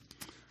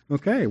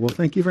Okay, well,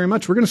 thank you very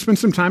much. We're going to spend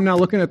some time now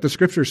looking at the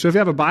Scriptures. So if you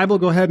have a Bible,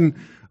 go ahead and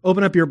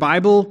open up your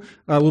Bible.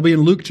 We'll be in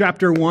Luke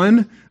chapter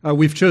 1.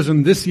 We've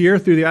chosen this year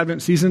through the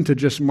Advent season to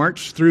just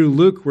march through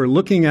Luke. We're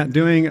looking at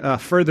doing a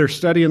further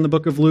study in the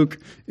book of Luke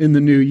in the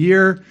new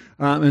year.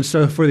 And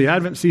so for the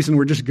Advent season,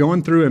 we're just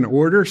going through in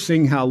order,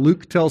 seeing how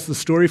Luke tells the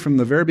story from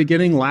the very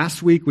beginning.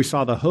 Last week, we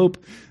saw the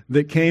hope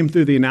that came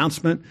through the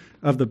announcement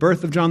of the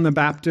birth of John the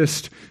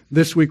Baptist.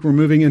 This week, we're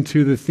moving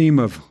into the theme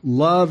of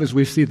love as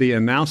we see the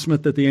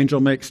announcement that the angel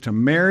makes to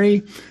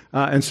Mary.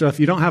 And so if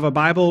you don't have a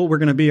Bible, we're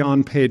going to be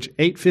on page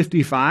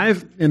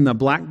 855 in the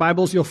black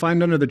Bibles you'll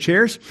find under the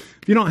chairs.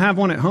 If you don't have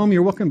one at home,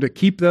 you're welcome to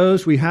keep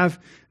those. We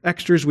have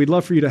extras. We'd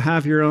love for you to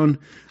have your own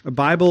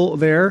Bible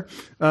there.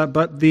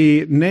 But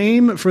the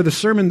name for the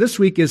sermon this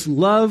week is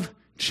Love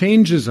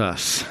Changes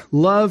Us.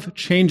 Love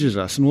Changes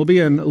Us. And we'll be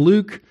in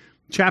Luke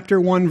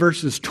chapter 1,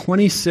 verses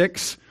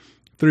 26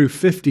 through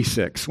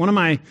 56. One of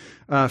my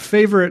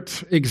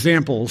favorite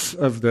examples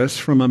of this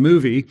from a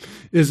movie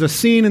is a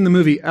scene in the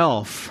movie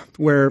Elf,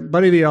 where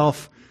Buddy the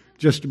Elf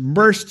just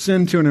bursts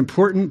into an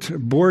important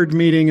board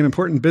meeting, an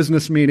important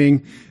business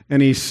meeting,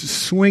 and he's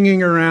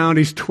swinging around,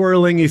 he's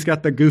twirling, he's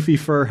got the goofy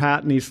fur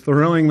hat, and he's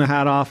throwing the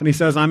hat off, and he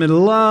says, I'm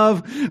in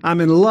love,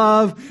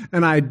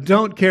 and I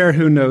don't care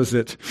who knows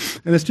it.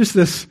 And it's just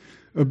this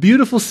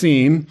beautiful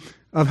scene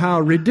of how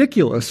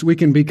ridiculous we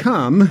can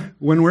become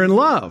when we're in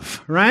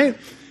love, right?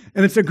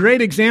 And it's a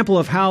great example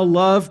of how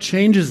love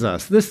changes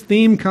us. This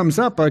theme comes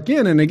up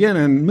again and again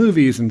in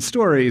movies and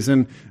stories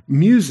and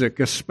music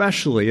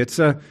especially. It's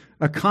a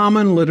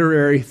common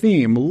literary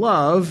theme.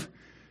 Love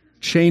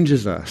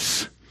changes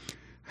us.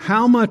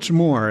 How much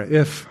more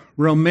if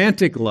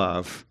romantic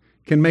love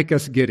can make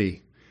us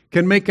giddy,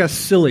 can make us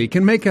silly,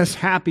 can make us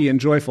happy and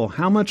joyful,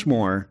 how much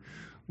more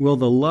will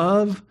the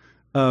love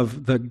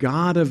of the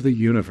God of the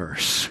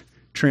universe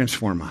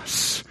transform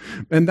us?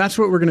 And that's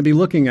what we're going to be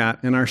looking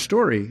at in our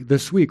story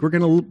this week. We're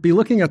going to be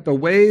looking at the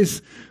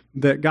ways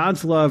that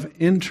God's love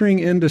entering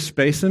into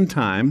space and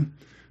time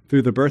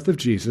through the birth of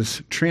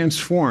Jesus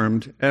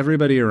transformed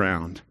everybody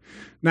around.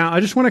 Now,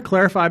 I just want to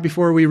clarify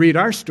before we read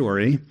our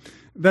story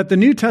that the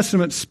New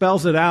Testament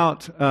spells it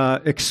out,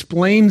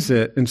 explains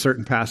it in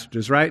certain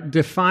passages, right?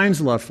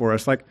 Defines love for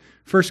us. Like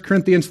 1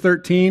 Corinthians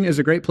 13 is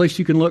a great place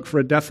you can look for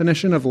a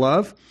definition of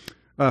love.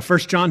 1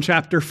 John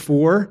chapter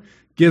 4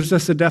 gives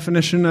us a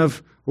definition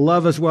of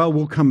love as well.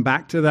 We'll come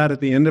back to that at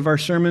the end of our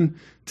sermon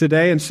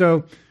today. And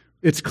so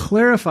it's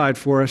clarified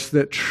for us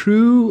that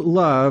true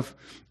love,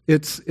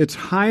 its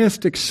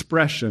highest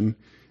expression,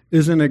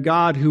 is in a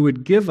God who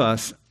would give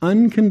us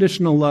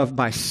unconditional love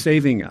by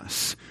saving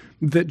us.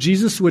 That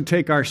Jesus would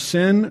take our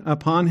sin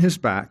upon his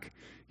back.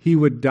 He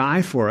would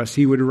die for us.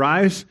 He would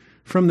rise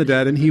from the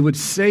dead, and he would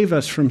save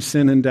us from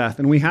sin and death.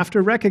 And we have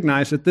to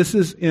recognize that this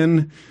is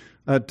in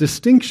a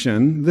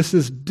distinction. This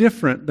is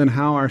different than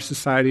how our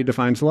society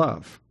defines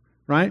love,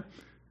 right?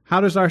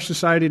 How does our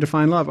society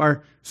define love?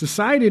 Our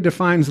society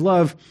defines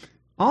love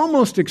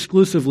almost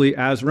exclusively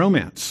as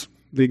romance.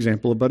 The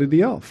example of Buddy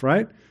the Elf,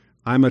 right?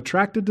 I'm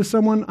attracted to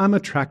someone,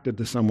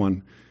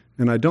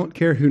 and I don't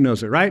care who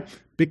knows it, right?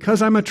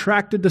 Because I'm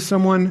attracted to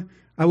someone,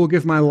 I will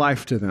give my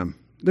life to them.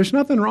 There's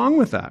nothing wrong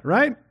with that,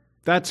 right?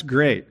 That's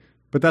great,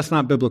 but that's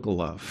not biblical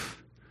love.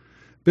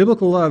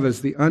 Biblical love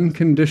is the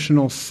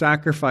unconditional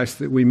sacrifice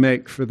that we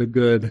make for the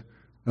good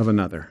of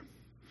another.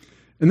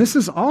 And this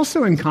is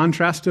also in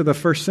contrast to the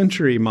first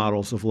century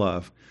models of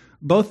love.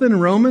 Both in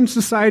Roman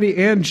society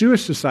and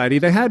Jewish society,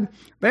 they had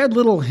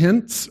little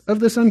hints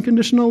of this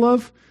unconditional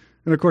love.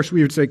 And of course,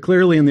 we would say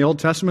clearly in the Old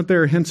Testament,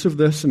 there are hints of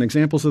this and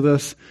examples of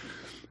this.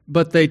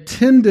 But they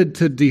tended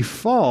to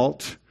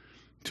default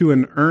to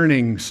an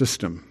earning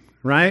system,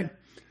 right?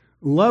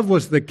 Love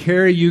was the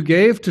care you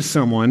gave to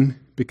someone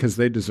because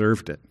they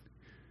deserved it,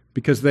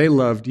 because they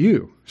loved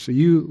you, so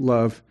you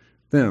love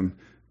them.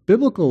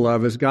 Biblical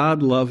love is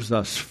God loves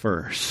us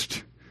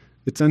first.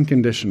 It's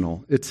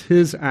unconditional. It's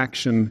his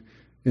action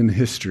in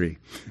history.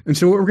 And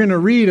so what we're going to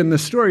read in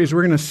this story is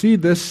we're going to see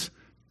this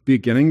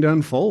beginning to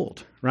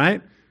unfold,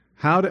 right?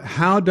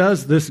 How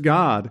does this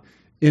God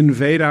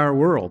invade our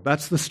world?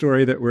 That's the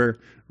story that we're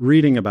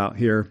reading about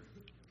here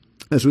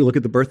as we look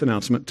at the birth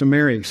announcement to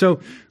Mary. So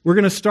we're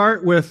going to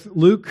start with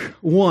Luke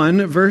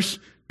 1, verse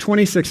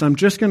 26. I'm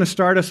just going to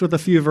start us with a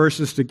few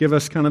verses to give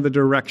us kind of the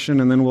direction,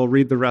 and then we'll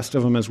read the rest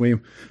of them as we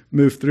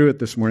move through it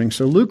this morning.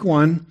 So Luke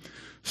 1,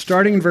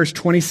 starting in verse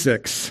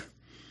 26.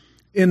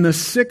 In the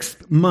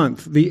 6th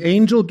month, the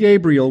angel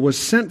Gabriel was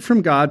sent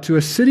from God to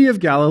a city of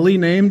Galilee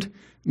named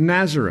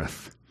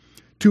Nazareth,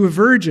 to a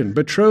virgin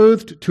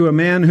betrothed to a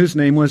man whose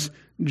name was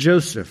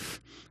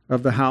Joseph,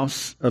 of the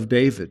house of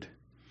David.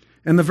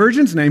 And the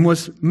virgin's name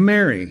was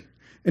Mary.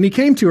 And he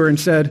came to her and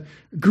said,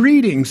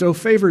 Greetings, O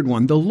favored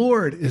one, the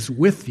Lord is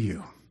with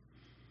you.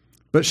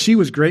 But she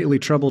was greatly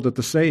troubled at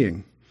the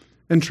saying,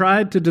 and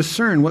tried to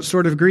discern what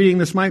sort of greeting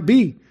this might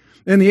be.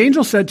 And the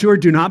angel said to her,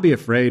 Do not be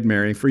afraid,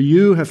 Mary, for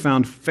you have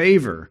found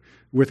favor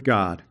with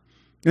God.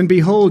 And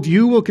behold,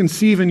 you will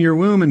conceive in your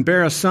womb and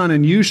bear a son,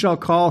 and you shall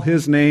call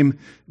his name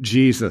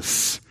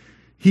Jesus.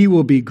 He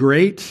will be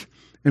great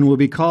and will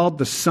be called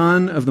the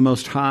Son of the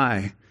Most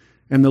High.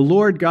 And the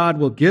Lord God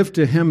will give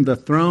to him the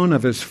throne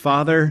of his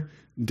father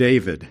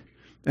David,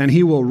 and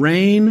he will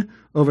reign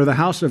over the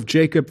house of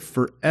Jacob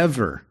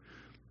forever,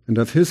 and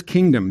of his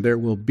kingdom there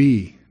will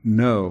be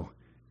no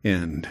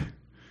end.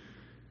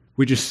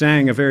 We just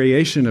sang a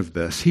variation of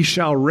this. He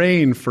shall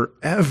reign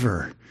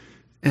forever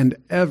and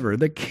ever.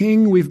 The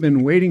king we've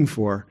been waiting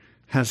for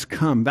has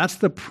come. That's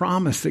the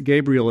promise that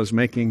Gabriel is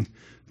making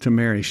to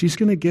Mary. She's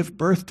going to give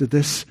birth to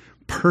this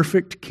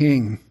perfect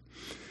king.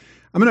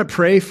 I'm going to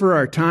pray for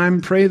our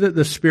time, pray that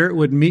the Spirit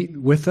would meet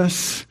with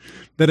us,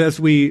 that as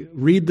we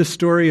read the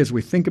story, as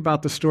we think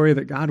about the story,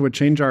 that God would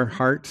change our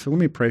hearts. So let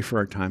me pray for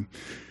our time.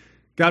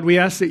 God, we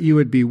ask that you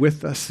would be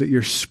with us, that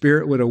your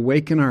Spirit would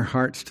awaken our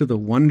hearts to the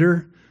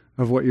wonder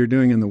of what you're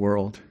doing in the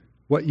world,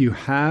 what you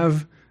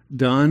have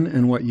done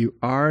and what you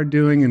are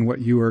doing and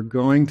what you are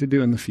going to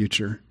do in the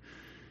future.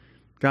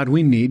 God,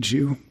 we need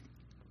you.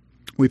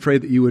 We pray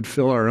that you would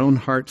fill our own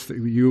hearts, that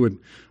you would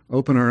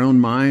open our own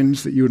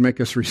minds, that you would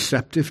make us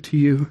receptive to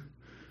you,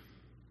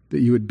 that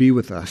you would be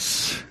with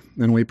us.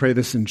 And we pray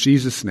this in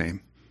Jesus'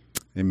 name.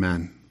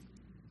 Amen.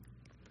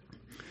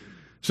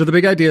 So the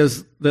big idea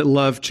is that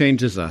love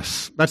changes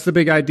us. That's the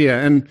big idea.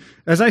 And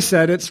as I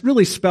said, it's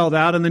really spelled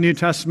out in the New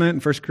Testament.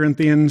 In 1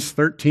 Corinthians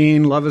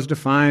 13, love is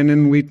defined,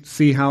 and we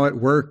see how it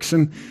works.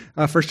 And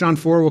 1 John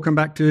 4, we'll come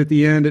back to at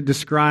the end. It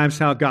describes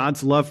how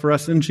God's love for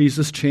us in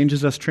Jesus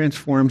changes us,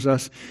 transforms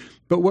us.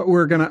 But what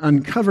we're going to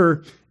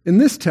uncover in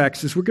this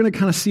text is we're going to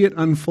kind of see it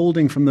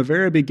unfolding from the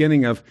very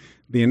beginning of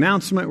the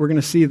announcement. We're going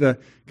to see the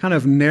kind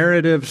of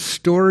narrative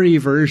story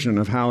version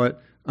of how it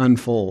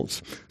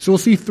unfolds. So we'll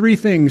see three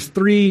things,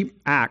 three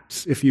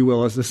acts, if you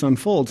will, as this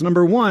unfolds.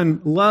 Number one,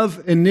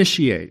 love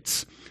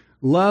initiates.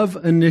 Love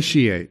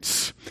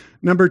initiates.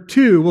 Number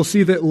two, we'll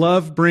see that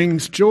love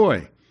brings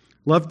joy.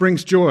 Love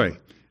brings joy.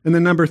 And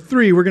then number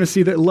three, we're going to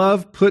see that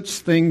love puts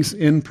things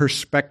in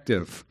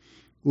perspective.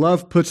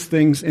 Love puts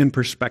things in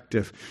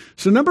perspective.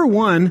 So number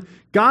one,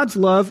 God's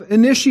love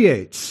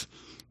initiates.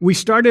 We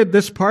started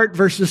this part,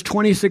 verses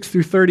 26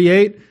 through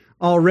 38.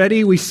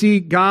 Already we see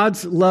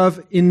God's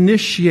love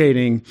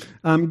initiating.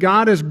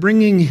 God is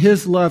bringing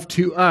his love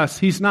to us.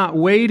 He's not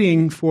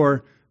waiting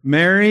for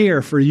Mary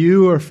or for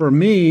you or for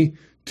me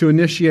to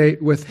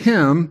initiate with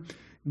him.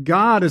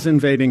 God is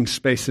invading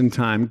space and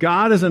time.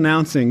 God is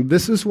announcing,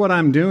 this is what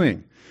I'm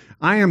doing.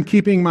 I am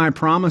keeping my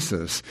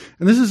promises.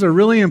 And this is a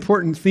really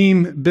important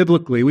theme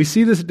biblically. We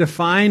see this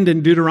defined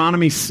in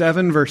Deuteronomy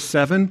 7, verse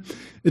 7.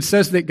 It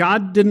says that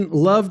God didn't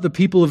love the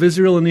people of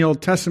Israel in the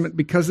Old Testament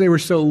because they were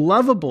so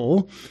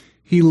lovable.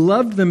 He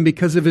loved them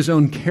because of his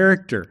own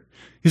character.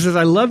 He says,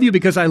 I love you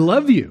because I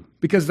love you,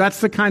 because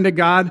that's the kind of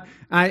God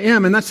I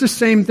am. And that's the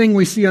same thing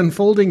we see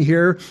unfolding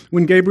here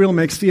when Gabriel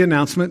makes the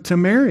announcement to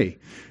Mary.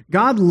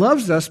 God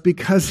loves us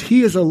because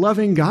he is a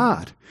loving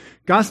God.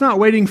 God's not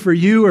waiting for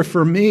you or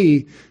for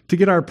me to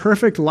get our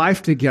perfect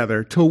life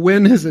together, to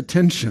win his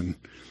attention.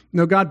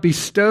 No, God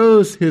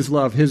bestows his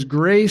love, his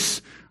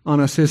grace on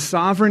us. His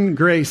sovereign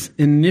grace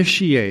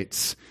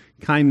initiates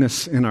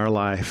kindness in our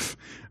life.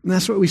 And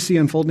that's what we see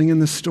unfolding in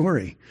this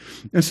story.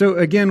 And so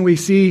again, we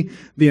see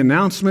the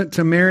announcement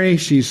to Mary.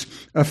 She's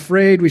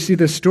afraid. We see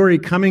this story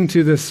coming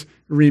to this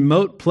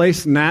remote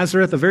place,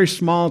 Nazareth, a very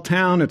small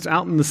town. It's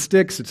out in the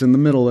sticks. It's in the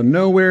middle of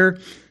nowhere,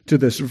 to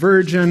this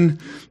virgin.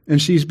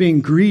 And she's being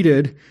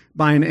greeted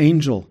by an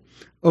angel.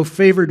 O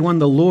favored one,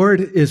 the Lord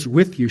is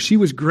with you. She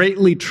was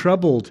greatly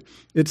troubled,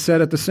 it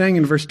said at the saying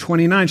in verse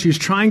 29. She's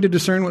trying to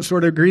discern what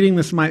sort of greeting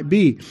this might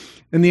be.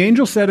 And the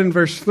angel said in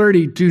verse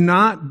 30, do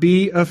not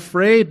be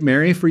afraid,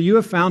 Mary, for you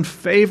have found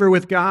favor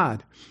with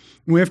God.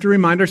 And we have to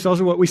remind ourselves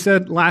of what we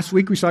said last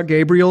week. We saw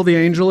Gabriel, the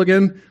angel,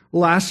 again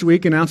last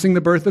week, announcing the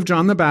birth of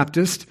John the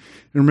Baptist.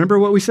 And remember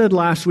what we said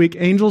last week,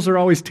 angels are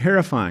always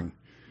terrifying.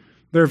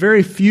 There are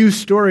very few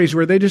stories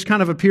where they just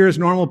kind of appear as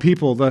normal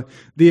people.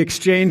 The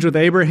exchange with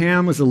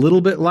Abraham was a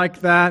little bit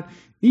like that.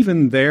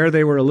 Even there,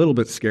 they were a little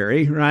bit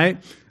scary, right?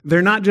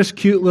 They're not just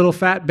cute little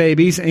fat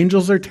babies.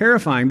 Angels are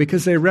terrifying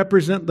because they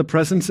represent the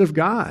presence of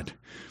God.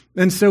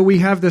 And so we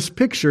have this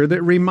picture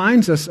that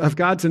reminds us of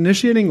God's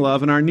initiating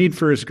love and our need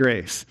for his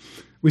grace.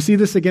 We see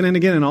this again and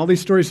again in all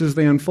these stories as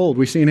they unfold.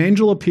 We see an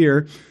angel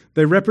appear.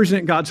 They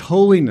represent God's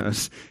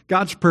holiness,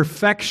 God's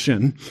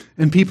perfection,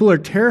 and people are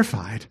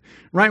terrified.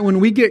 Right? When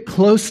we get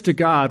close to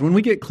God, when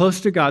we get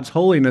close to God's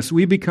holiness,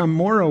 we become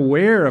more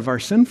aware of our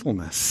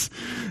sinfulness.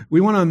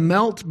 We want to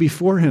melt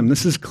before him.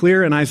 This is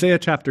clear in Isaiah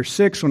chapter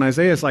 6 when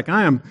Isaiah is like,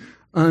 I am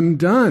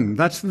undone.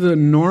 That's the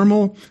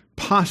normal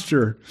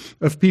posture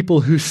of people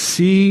who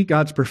see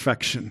God's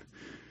perfection.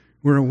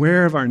 We're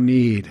aware of our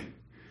need.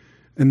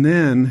 And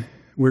then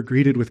we're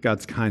greeted with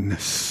God's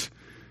kindness.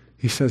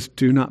 He says,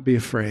 do not be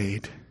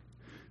afraid.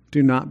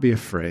 Do not be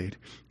afraid.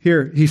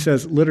 Here, he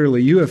says,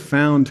 literally, you have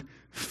found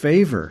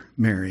favor,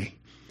 Mary.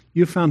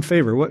 You have found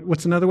favor.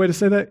 What's another way to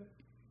say that?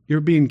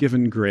 You're being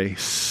given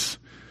grace.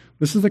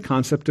 This is the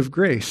concept of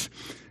grace.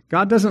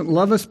 God doesn't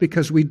love us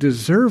because we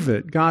deserve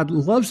it. God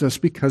loves us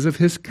because of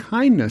his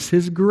kindness,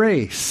 his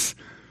grace.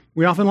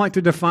 We often like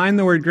to define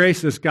the word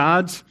grace as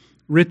God's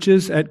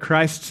riches at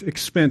Christ's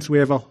expense. We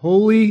have a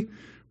holy,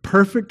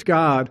 perfect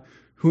God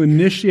who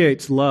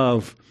initiates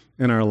love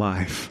in our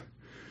life.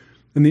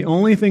 And the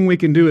only thing we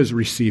can do is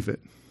receive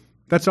it.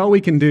 That's all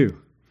we can do.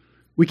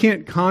 We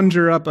can't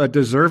conjure up a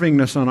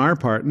deservingness on our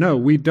part. No,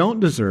 we don't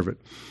deserve it.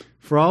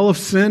 For all have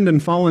sinned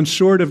and fallen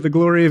short of the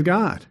glory of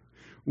God.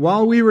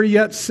 While we were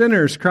yet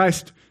sinners,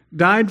 Christ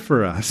died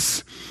for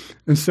us.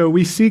 And so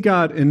we see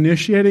God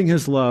initiating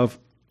his love,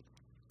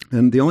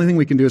 and the only thing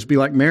we can do is be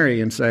like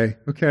Mary and say,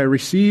 okay, I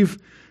receive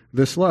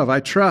this love. I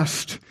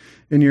trust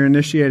in your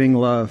initiating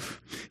love.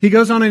 He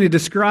goes on and he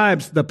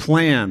describes the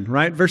plan,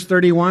 right? Verse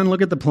 31,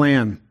 look at the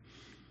plan.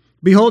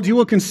 Behold, you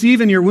will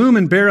conceive in your womb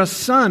and bear a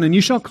son, and you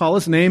shall call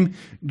his name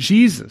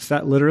Jesus.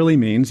 That literally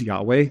means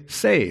Yahweh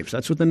saves.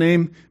 That's what the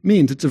name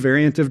means. It's a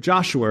variant of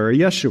Joshua or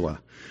Yeshua.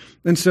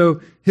 And so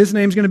his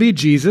name's going to be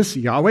Jesus,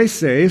 Yahweh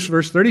saves.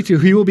 Verse 32,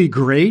 he will be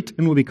great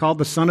and will be called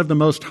the Son of the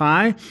Most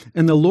High,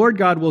 and the Lord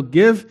God will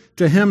give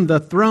to him the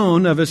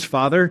throne of his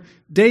father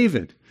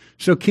David.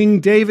 So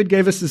King David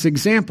gave us this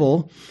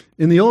example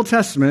in the Old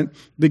Testament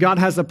that God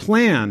has a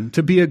plan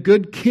to be a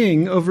good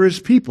king over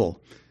his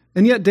people.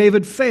 And yet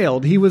David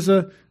failed. He was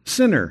a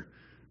sinner.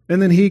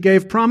 And then he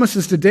gave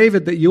promises to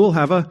David that you will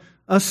have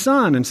a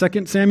son. In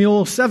 2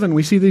 Samuel 7,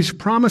 we see these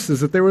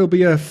promises that there will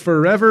be a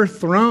forever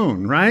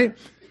throne, right?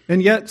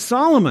 And yet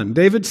Solomon,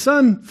 David's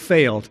son,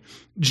 failed.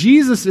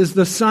 Jesus is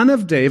the son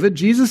of David.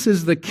 Jesus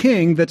is the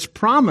king that's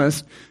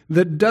promised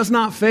that does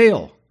not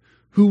fail,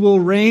 who will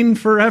reign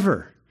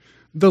forever.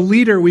 The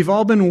leader we've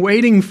all been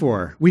waiting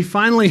for. We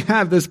finally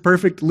have this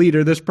perfect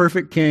leader, this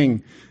perfect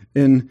king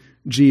in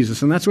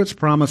Jesus. And that's what's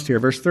promised here.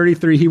 Verse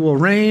 33, he will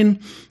reign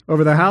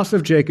over the house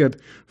of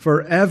Jacob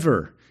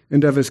forever,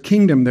 and of his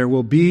kingdom there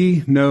will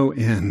be no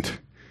end.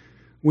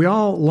 We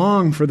all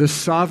long for this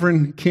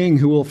sovereign king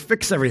who will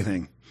fix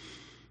everything.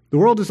 The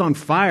world is on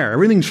fire.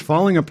 Everything's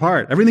falling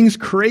apart. Everything's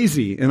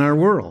crazy in our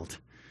world.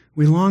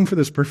 We long for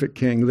this perfect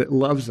king that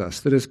loves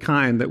us, that is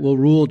kind, that will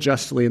rule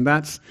justly. And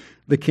that's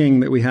the king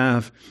that we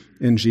have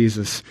in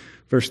Jesus.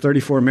 Verse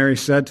 34, Mary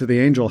said to the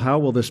angel, how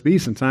will this be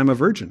since I'm a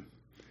virgin?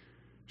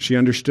 She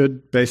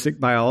understood basic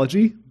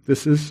biology.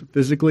 This is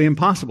physically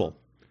impossible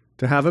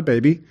to have a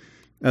baby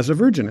as a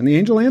virgin. And the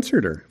angel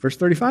answered her. Verse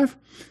 35,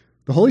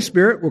 the Holy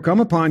Spirit will come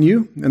upon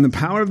you, and the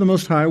power of the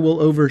Most High will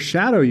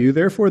overshadow you.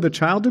 Therefore, the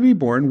child to be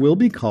born will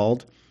be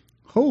called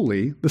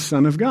Holy, the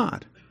Son of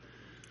God.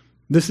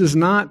 This is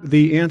not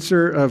the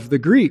answer of the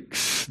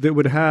Greeks that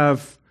would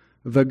have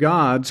the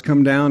gods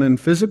come down in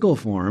physical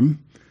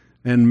form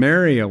and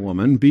marry a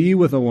woman, be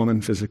with a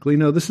woman physically.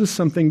 No, this is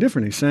something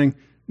different. He's saying,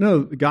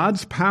 no,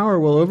 God's power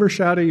will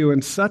overshadow you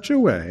in such a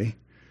way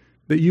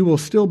that you will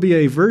still be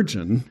a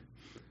virgin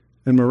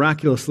and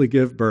miraculously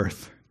give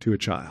birth to a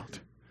child.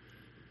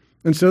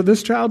 And so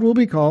this child will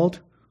be called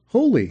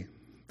Holy,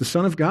 the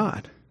Son of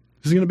God.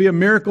 This is going to be a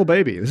miracle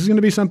baby. This is going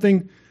to be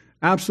something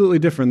absolutely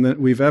different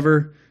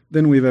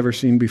than we've ever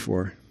seen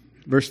before.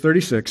 Verse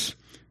 36,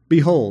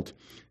 behold,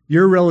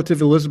 your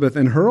relative Elizabeth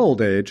in her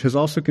old age has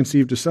also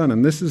conceived a son,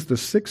 and this is the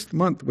 6th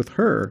month with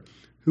her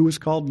who was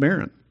called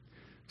barren.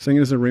 Saying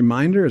as a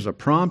reminder, as a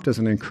prompt, as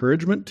an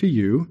encouragement to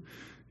you,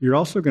 you're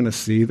also going to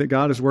see that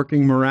God is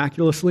working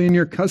miraculously in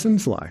your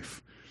cousin's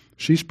life.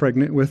 She's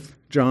pregnant with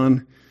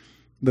John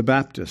the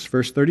Baptist.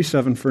 Verse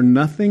 37, for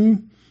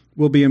nothing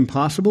will be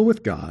impossible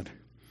with God.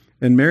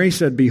 And Mary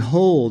said,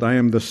 behold, I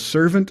am the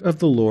servant of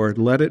the Lord.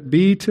 Let it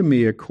be to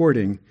me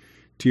according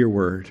to your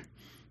word.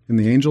 And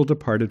the angel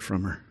departed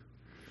from her.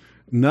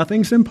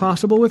 Nothing's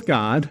impossible with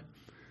God.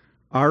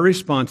 Our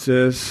response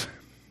is,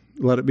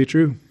 let it be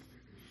true.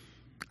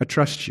 I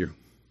trust you.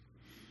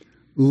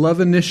 Love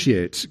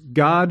initiates.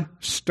 God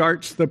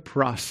starts the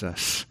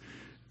process.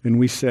 And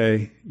we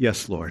say,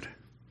 yes, Lord.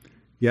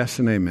 Yes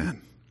and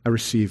amen. I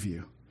receive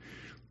you.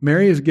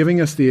 Mary is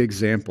giving us the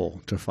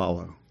example to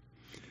follow.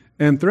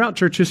 And throughout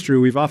church history,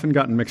 we've often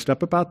gotten mixed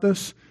up about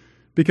this,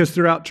 because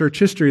throughout church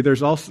history,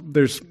 there's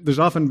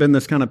often been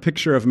this kind of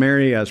picture of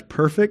Mary as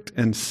perfect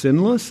and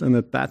sinless, and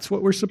that's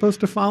what we're supposed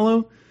to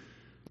follow.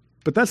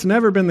 But that's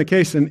never been the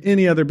case in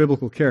any other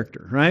biblical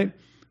character, right?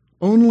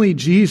 Only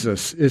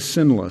Jesus is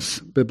sinless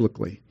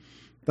biblically.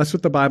 That's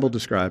what the Bible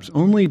describes.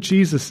 Only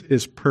Jesus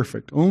is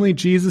perfect. Only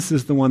Jesus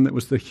is the one that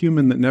was the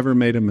human that never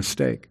made a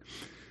mistake.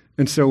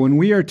 And so when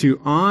we are to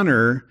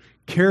honor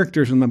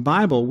characters in the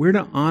Bible, we're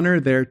to honor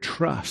their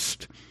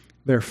trust,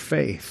 their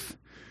faith.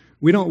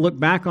 We don't look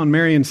back on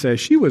Mary and say,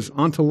 she was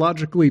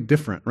ontologically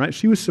different, right?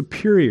 She was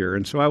superior,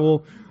 and so I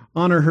will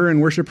honor her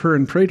and worship her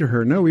and pray to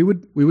her. No, we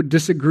would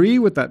disagree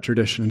with that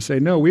tradition and say,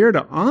 no, we are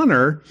to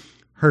honor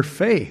her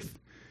faith.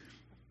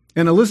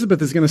 And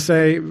Elizabeth is going to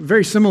say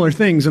very similar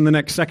things in the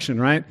next section,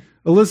 right?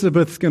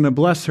 Elizabeth's going to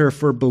bless her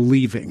for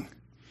believing.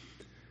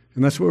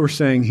 And that's what we're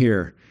saying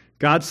here.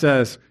 God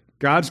says,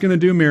 God's going to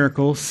do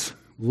miracles.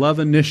 Love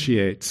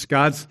initiates.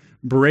 God's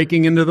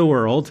breaking into the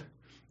world.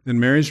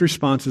 And Mary's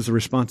response is a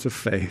response of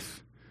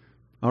faith.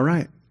 All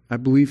right, I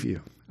believe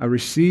you. I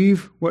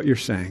receive what you're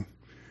saying.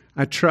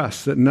 I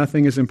trust that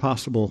nothing is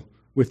impossible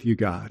with you,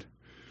 God.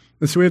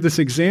 And so we have this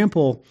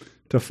example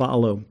to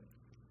follow.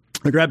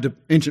 I grabbed an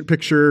ancient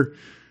picture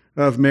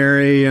of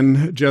Mary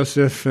and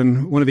Joseph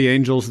and one of the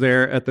angels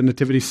there at the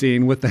nativity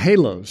scene with the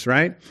halos,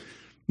 right?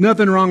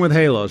 Nothing wrong with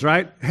halos,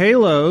 right?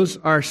 Halos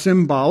are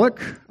symbolic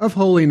of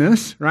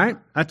holiness, right?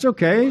 That's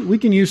okay. We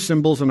can use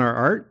symbols in our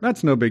art.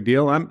 That's no big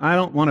deal. I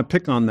don't want to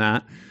pick on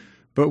that.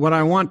 But what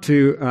I want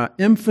to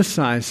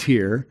emphasize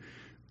here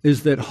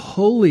is that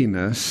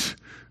holiness,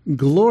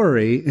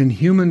 glory in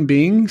human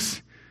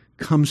beings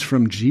comes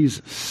from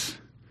Jesus.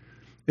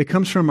 It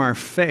comes from our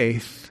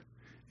faith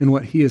in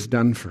what he has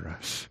done for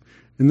us.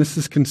 And this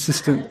is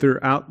consistent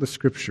throughout the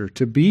Scripture.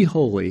 To be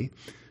holy,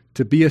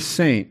 to be a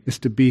saint, is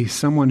to be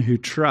someone who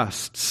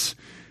trusts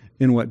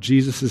in what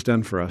Jesus has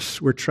done for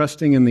us. We're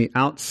trusting in the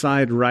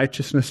outside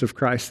righteousness of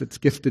Christ that's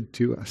gifted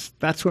to us.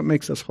 That's what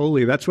makes us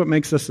holy. That's what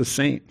makes us a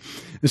saint.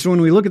 And so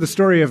when we look at the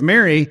story of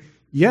Mary,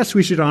 yes,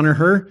 we should honor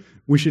her.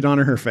 We should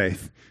honor her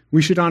faith.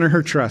 We should honor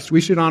her trust.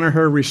 We should honor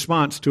her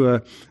response to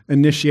a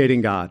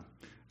initiating God,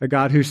 a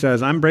God who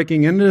says, I'm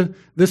breaking into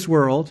this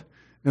world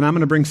and I'm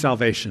going to bring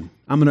salvation.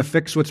 I'm going to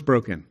fix what's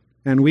broken.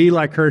 And we,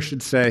 like her,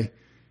 should say,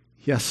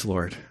 yes,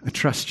 Lord, I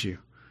trust you.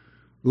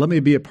 Let me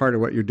be a part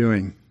of what you're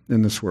doing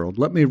in this world.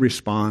 Let me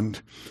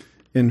respond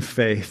in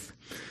faith.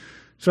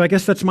 So I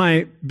guess that's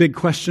my big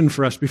question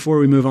for us before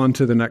we move on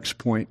to the next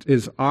point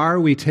is, are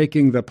we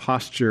taking the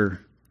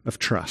posture of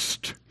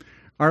trust?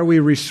 Are we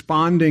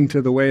responding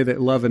to the way that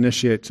love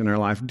initiates in our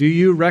life? Do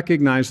you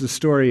recognize the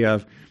story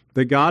of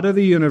the God of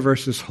the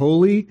universe is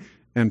holy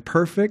and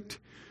perfect,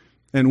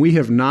 and we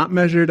have not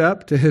measured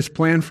up to his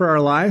plan for our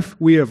life?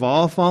 We have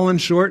all fallen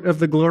short of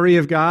the glory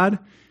of God,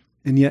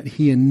 and yet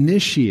he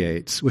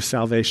initiates with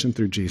salvation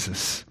through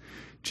Jesus.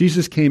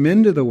 Jesus came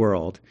into the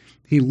world.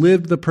 He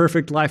lived the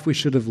perfect life we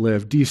should have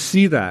lived. Do you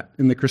see that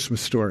in the Christmas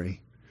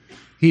story?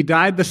 He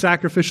died the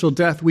sacrificial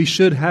death we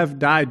should have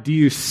died. Do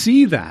you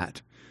see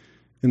that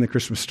in the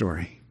Christmas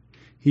story?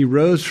 He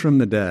rose from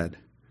the dead,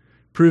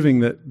 proving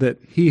that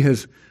he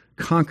has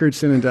conquered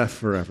sin and death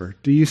forever.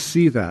 Do you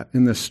see that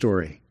in this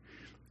story?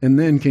 And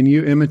then can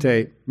you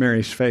imitate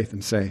Mary's faith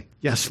and say,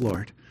 yes,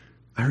 Lord,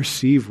 I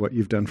receive what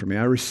you've done for me.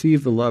 I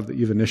receive the love that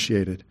you've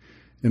initiated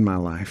in my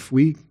life.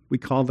 We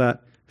call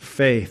that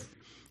faith,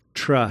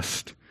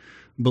 trust,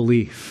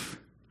 belief.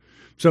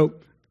 So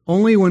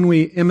only when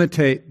we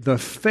imitate the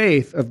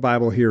faith of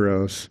Bible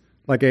heroes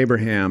like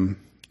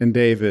Abraham and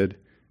David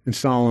and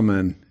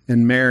Solomon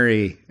and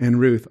Mary and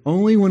Ruth,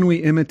 only when we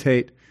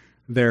imitate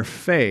their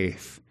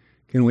faith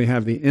can we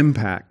have the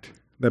impact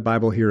that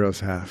Bible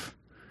heroes have.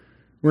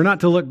 We're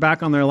not to look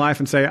back on their life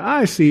and say,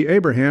 I see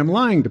Abraham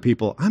lying to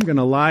people. I'm going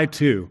to lie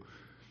too.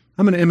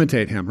 I'm going to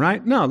imitate him,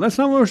 right? No, that's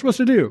not what we're supposed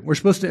to do. We're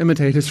supposed to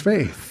imitate his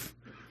faith.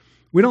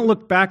 We don't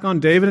look back on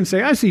David and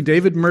say, I see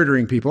David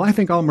murdering people. I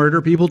think I'll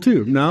murder people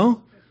too.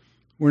 No,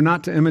 we're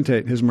not to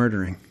imitate his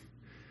murdering.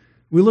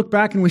 We look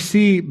back and we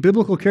see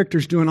biblical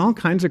characters doing all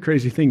kinds of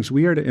crazy things.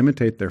 We are to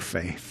imitate their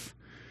faith.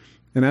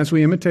 And as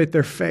we imitate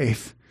their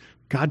faith,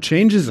 God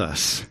changes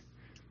us.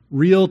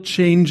 Real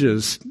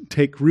changes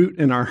take root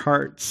in our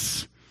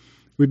hearts.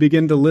 We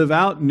begin to live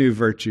out new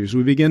virtues.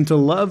 We begin to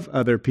love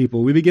other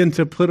people. We begin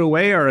to put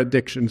away our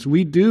addictions.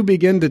 We do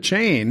begin to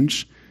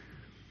change,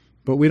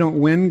 but we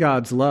don't win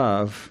God's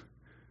love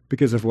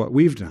because of what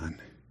we've done.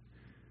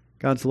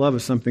 God's love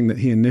is something that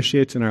he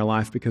initiates in our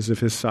life because of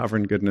his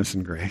sovereign goodness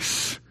and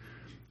grace.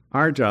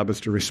 Our job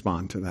is to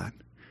respond to that.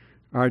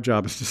 Our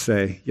job is to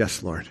say,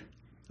 yes, Lord,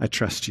 I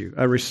trust you.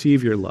 I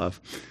receive your love.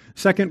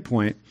 Second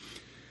point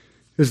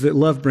is that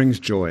love brings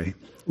joy.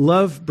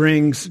 Love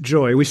brings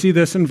joy. We see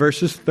this in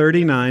verses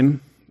 39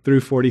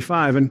 through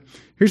 45. And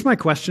here's my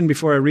question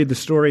before I read the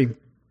story.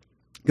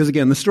 Because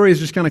again, the story is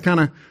just going to kind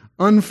of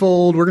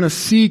unfold. We're going to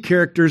see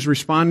characters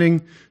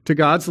responding to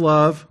God's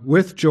love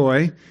with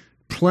joy.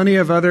 Plenty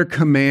of other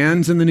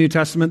commands in the New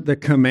Testament that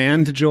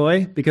command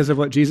joy because of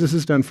what Jesus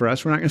has done for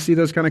us. We're not going to see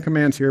those kind of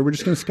commands here. We're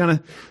just going to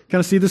kind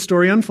of see the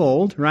story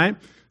unfold, right?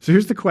 So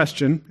here's the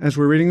question as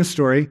we're reading the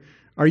story.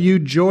 Are you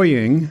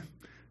joying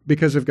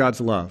because of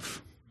God's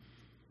love?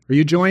 Are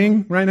you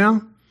joying right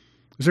now?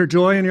 Is there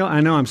joy in your life?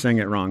 I know I'm saying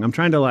it wrong. I'm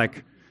trying to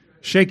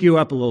shake you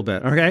up a little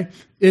bit, okay?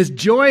 Is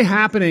joy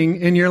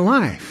happening in your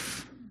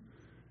life?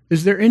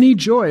 Is there any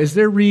joy? Is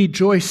there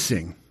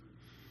rejoicing?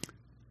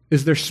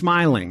 Is there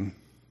smiling?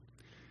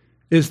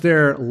 Is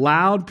there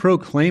loud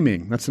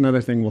proclaiming? That's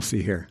another thing we'll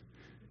see here.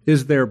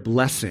 Is there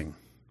blessing?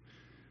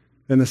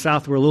 In the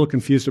South, we're a little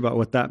confused about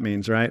what that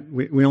means, right?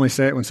 We only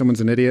say it when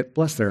someone's an idiot.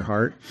 Bless their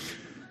heart.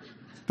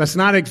 That's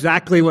not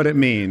exactly what it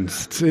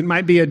means. It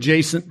might be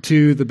adjacent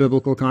to the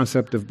biblical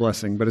concept of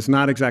blessing, but it's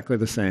not exactly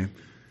the same.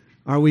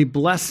 Are we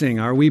blessing?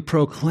 Are we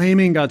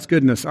proclaiming God's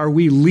goodness? Are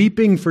we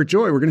leaping for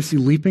joy? We're going to see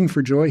leaping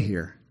for joy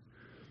here.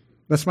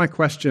 That's my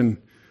question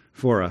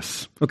for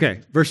us. Okay,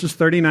 verses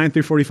 39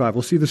 through 45.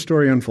 We'll see the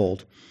story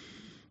unfold.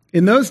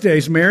 In those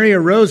days, Mary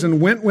arose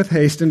and went with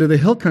haste into the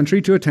hill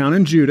country to a town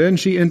in Judah, and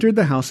she entered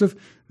the house of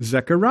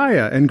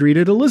Zechariah and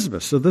greeted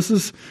Elizabeth. So this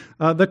is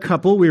the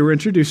couple we were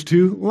introduced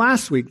to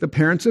last week, the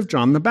parents of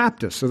John the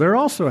Baptist. So they're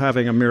also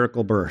having a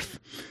miracle birth.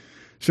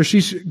 So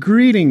she's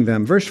greeting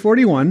them. Verse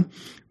 41,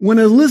 When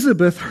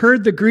Elizabeth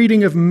heard the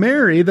greeting of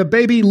Mary, the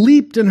baby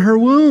leaped in her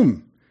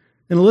womb.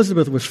 And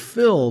Elizabeth was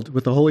filled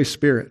with the Holy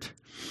Spirit.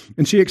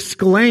 And she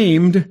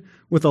exclaimed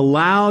with a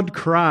loud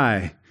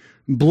cry,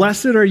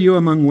 "Blessed are you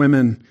among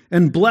women,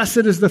 and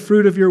blessed is the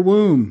fruit of your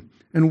womb.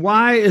 And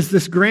why is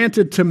this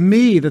granted to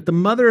me, that the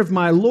mother of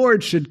my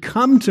Lord should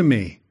come to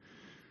me?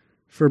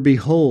 For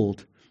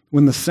behold,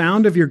 when the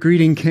sound of your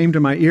greeting came to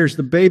my ears,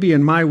 the baby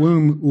in my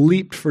womb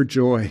leaped for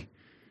joy.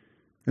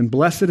 And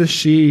blessed is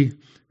she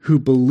who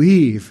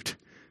believed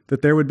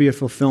that there would be a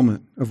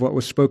fulfillment of what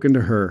was spoken to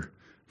her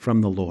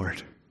from the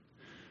Lord."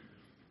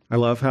 I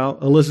love how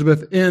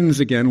Elizabeth ends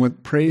again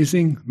with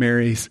praising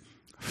Mary's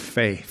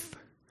faith.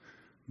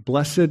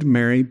 Blessed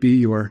Mary be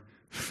your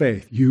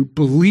faith. You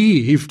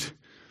believed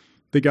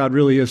that God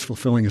really is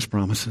fulfilling his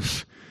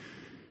promises.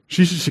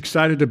 She's just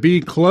excited to be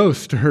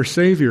close to her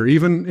Savior,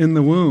 even in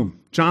the womb.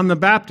 John the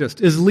Baptist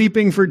is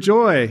leaping for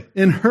joy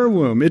in her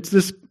womb. It's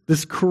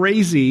this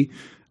crazy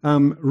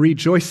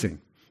rejoicing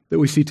that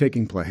we see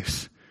taking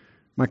place.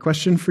 My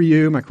question for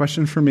you, my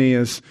question for me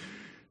is,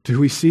 do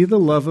we see the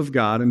love of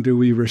God and do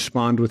we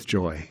respond with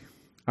joy?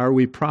 Are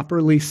we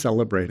properly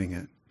celebrating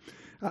it?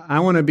 I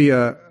want to be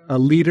a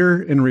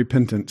leader in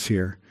repentance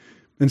here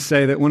and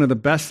say that one of the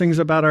best things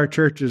about our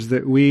church is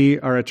that we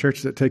are a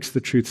church that takes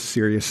the truth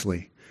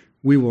seriously.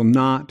 We will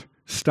not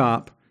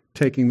stop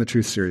taking the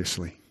truth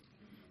seriously.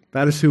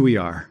 That is who we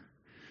are.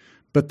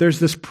 But there's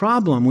this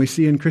problem we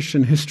see in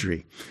Christian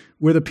history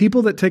where the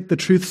people that take the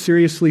truth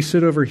seriously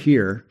sit over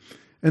here,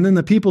 and then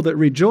the people that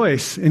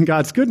rejoice in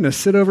God's goodness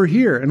sit over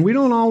here. And we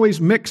don't always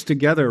mix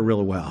together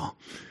real well.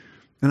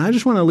 And I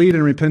just want to lead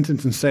in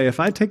repentance and say, if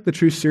I take the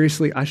truth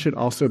seriously, I should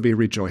also be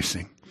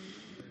rejoicing.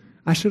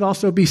 I should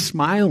also be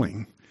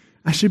smiling.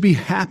 I should be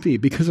happy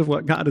because of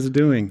what God is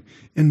doing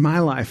in my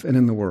life and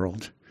in the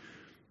world.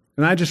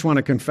 And I just want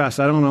to confess,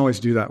 I don't always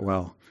do that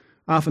well.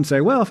 I often say,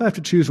 well, if I have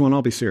to choose one,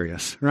 I'll be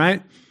serious,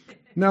 right?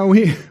 No,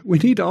 we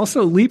need to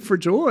also leap for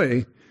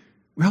joy.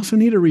 We also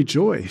need to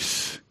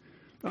rejoice.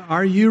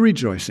 Are you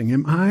rejoicing?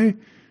 Am I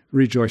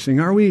rejoicing?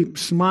 Are we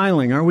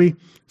smiling? Are we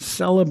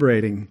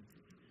celebrating?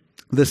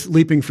 This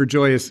leaping for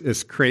joy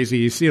is crazy.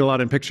 You see a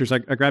lot in pictures. I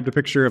grabbed a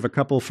picture of a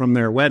couple from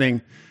their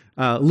wedding,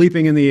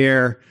 leaping in the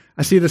air.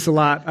 I see this a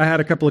lot. I had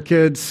a couple of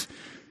kids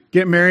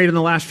get married in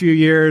the last few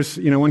years.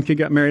 You know, one kid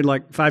got married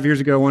like 5 years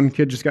ago. One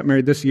kid just got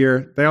married this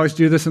year. They always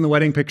do this in the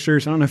wedding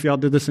pictures. I don't know if y'all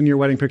did this in your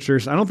wedding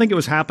pictures. I don't think it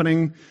was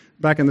happening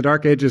back in the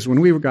dark ages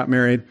when we got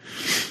married.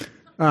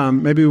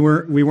 Maybe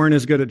we weren't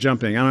as good at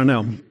jumping. I don't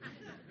know.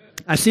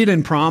 I see it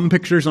in prom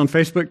pictures on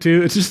Facebook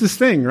too. It's just this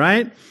thing,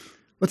 right?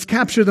 Let's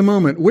capture the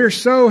moment. We're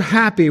so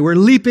happy. We're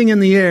leaping in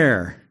the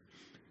air.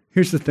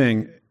 Here's the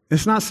thing.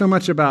 It's not so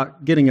much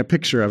about getting a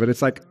picture of it.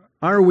 It's like,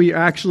 are we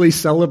actually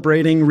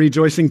celebrating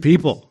rejoicing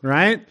people,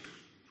 right?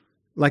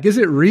 Like, is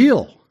it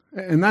real?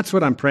 And that's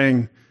what I'm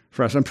praying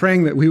for us. I'm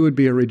praying that we would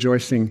be a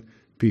rejoicing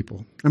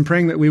people. I'm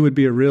praying that we would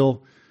be a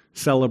real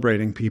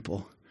celebrating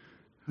people.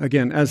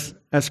 Again, as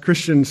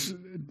Christians,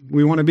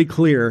 we want to be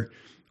clear.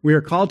 We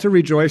are called to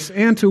rejoice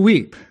and to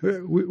weep.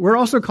 We're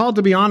also called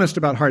to be honest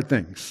about hard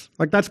things.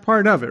 Like, that's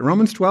part of it.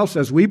 Romans 12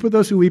 says, weep with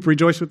those who weep,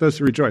 rejoice with those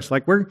who rejoice.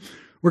 Like, we're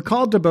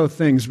called to both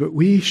things, but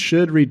we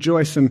should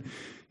rejoice. And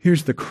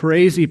here's the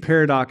crazy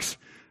paradox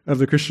of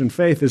the Christian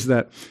faith is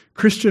that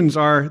Christians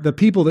are the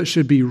people that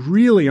should be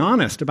really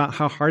honest about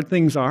how hard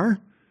things are.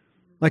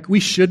 Like,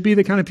 we should be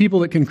the kind of people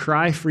that can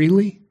cry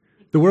freely.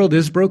 The world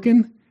is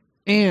broken,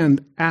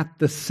 and at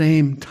the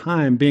same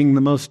time being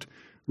the most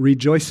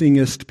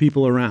rejoicingest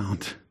people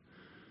around.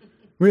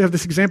 We have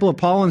this example of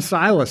Paul and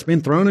Silas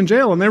being thrown in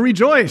jail, and they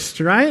rejoiced,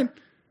 right?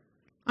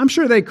 I'm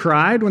sure they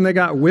cried when they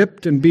got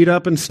whipped and beat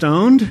up and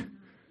stoned.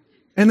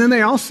 And then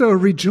they also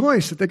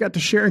rejoiced that they got to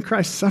share in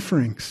Christ's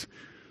sufferings.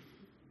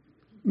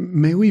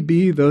 May we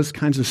be those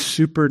kinds of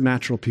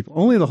supernatural people.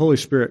 Only the Holy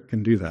Spirit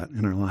can do that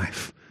in our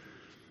life.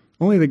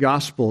 Only the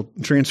gospel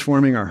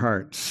transforming our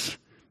hearts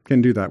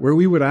can do that, where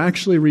we would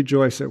actually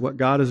rejoice at what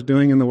God is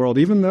doing in the world,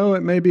 even though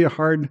it may be a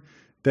hard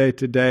day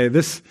today.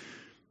 This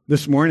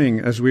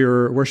morning, as we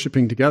were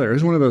worshiping together, it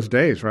was one of those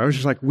days where I was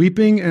just like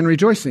weeping and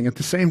rejoicing at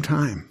the same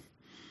time.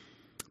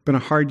 Been a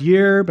hard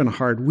year, been a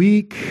hard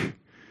week.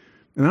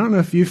 And I don't know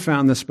if you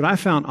found this, but I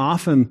found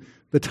often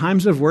the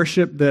times of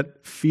worship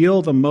that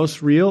feel the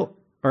most real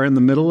are in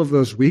the middle of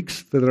those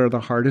weeks that are the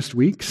hardest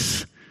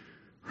weeks.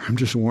 I'm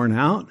just worn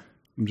out.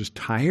 I'm just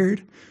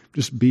tired. I'm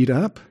just beat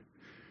up.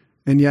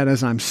 And yet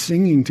as I'm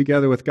singing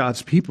together with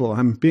God's people,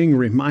 I'm being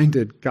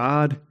reminded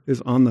God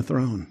is on the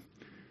throne.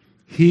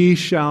 He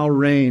shall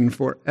reign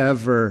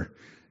forever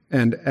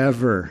and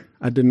ever.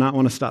 I did not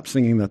want to stop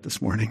singing that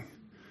this morning.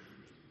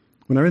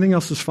 When everything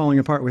else is falling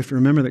apart, we have to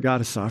remember that God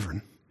is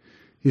sovereign.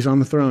 He's on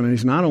the throne, and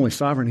he's not only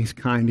sovereign, he's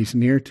kind, he's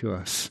near to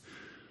us.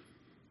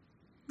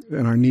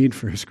 And our need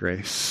for his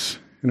grace,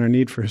 and our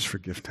need for his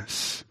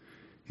forgiveness.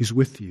 He's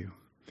with you.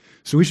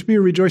 So we should be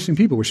a rejoicing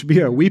people. We should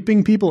be a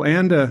weeping people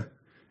and a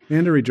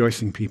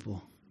rejoicing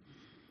people.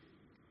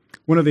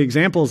 one of the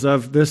examples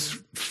of this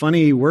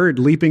funny word,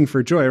 leaping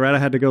for joy, right? I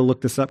had to go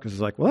look this up because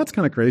it's like, well, that's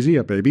kind of crazy.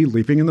 A baby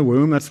leaping in the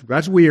womb.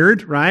 That's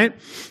weird, right?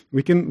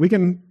 We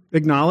can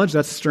acknowledge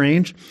that's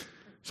strange.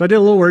 So I did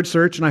a little word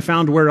search and I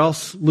found where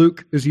else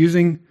Luke is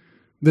using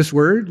this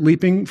word,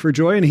 leaping for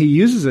joy, and he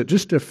uses it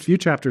just a few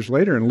chapters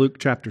later in Luke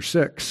chapter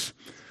 6.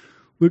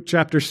 Luke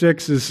chapter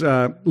 6 is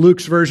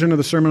Luke's version of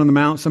the Sermon on the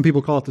Mount. Some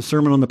people call it the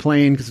Sermon on the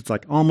Plain because it's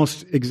like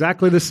almost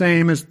exactly the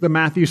same as the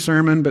Matthew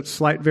sermon, but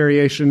slight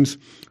variations.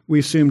 We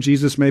assume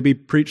Jesus maybe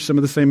preached some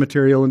of the same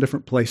material in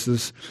different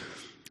places.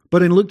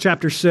 But in Luke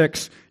chapter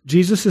 6,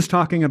 Jesus is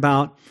talking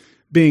about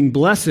being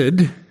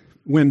blessed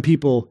when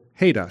people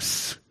hate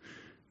us,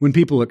 when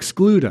people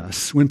exclude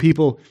us, when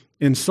people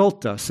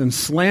insult us and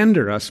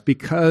slander us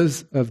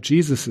because of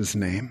Jesus'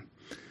 name.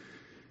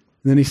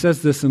 And then he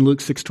says this in Luke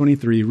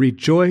 6:23,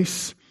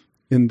 rejoice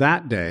in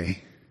that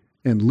day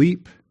and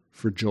leap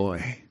for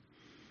joy.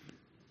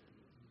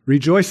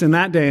 Rejoice in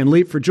that day and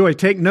leap for joy.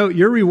 Take note,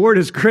 your reward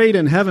is great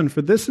in heaven,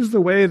 for this is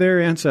the way their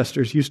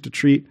ancestors used to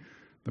treat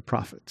the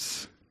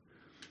prophets.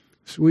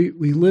 So we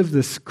live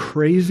this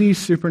crazy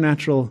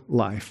supernatural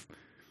life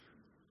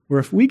where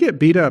if we get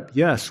beat up,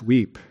 yes,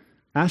 weep,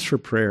 ask for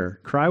prayer,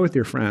 cry with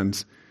your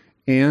friends,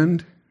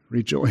 and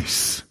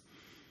rejoice.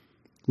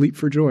 Leap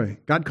for joy.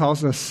 God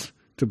calls us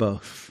to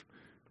both.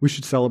 We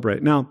should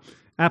celebrate. Now,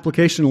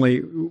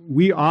 applicationally,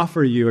 we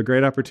offer you a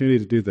great opportunity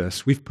to do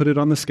this. We've put it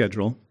on the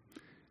schedule.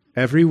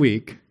 Every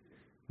week,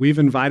 we've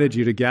invited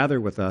you to gather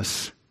with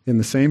us in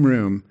the same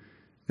room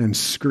and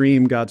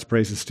scream God's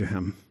praises to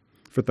Him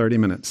for 30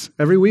 minutes.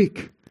 Every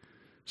week.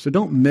 So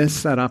don't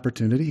miss that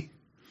opportunity.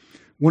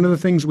 One of the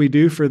things we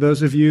do for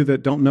those of you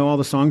that don't know all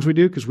the songs we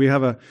do, because we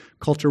have a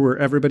culture where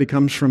everybody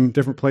comes from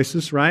different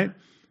places, right?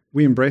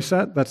 We embrace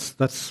that.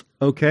 That's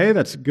okay.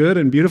 That's good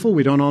and beautiful.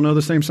 We don't all know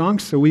the same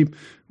songs, so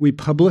we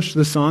publish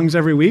the songs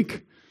every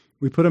week.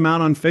 We put them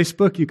out on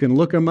Facebook. You can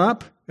look them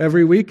up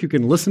every week. You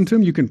can listen to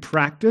them. You can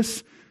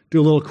practice, do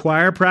a little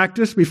choir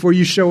practice before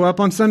you show up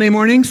on Sunday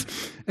mornings,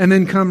 and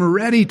then come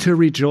ready to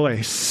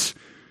rejoice.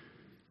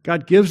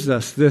 God gives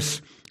us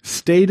this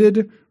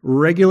stated,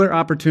 regular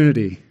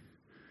opportunity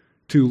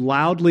to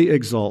loudly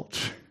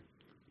exult,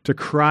 to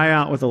cry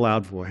out with a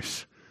loud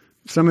voice.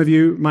 Some of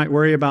you might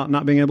worry about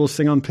not being able to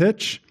sing on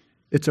pitch.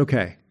 It's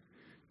okay.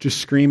 Just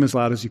scream as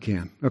loud as you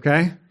can,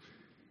 okay?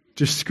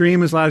 Just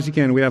scream as loud as you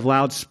can. We have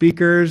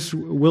loudspeakers.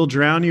 We'll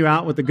drown you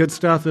out with the good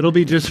stuff. It'll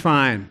be just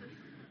fine.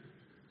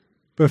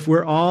 But if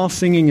we're all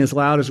singing as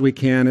loud as we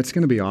can, it's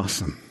going to be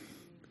awesome.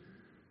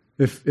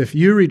 If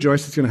you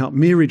rejoice, it's going to help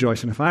me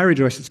rejoice. And if I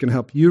rejoice, it's going to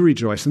help you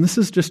rejoice. And this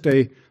is just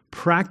a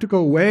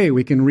practical way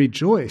we can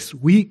rejoice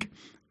week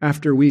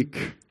after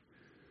week.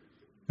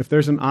 If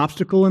there's an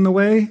obstacle in the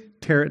way,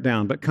 tear it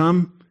down. But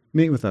come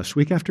meet with us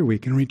week after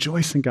week and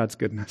rejoice in God's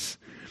goodness.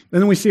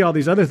 And then we see all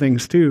these other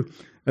things too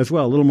as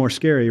well, a little more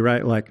scary,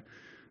 right? Like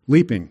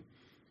leaping.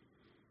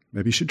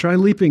 Maybe you should try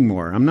leaping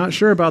more. I'm not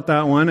sure about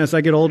that one. As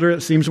I get older,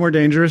 it seems more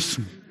dangerous.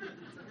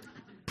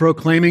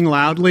 Proclaiming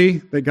loudly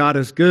that God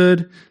is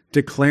good,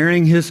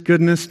 declaring His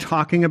goodness,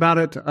 talking about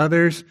it to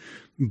others,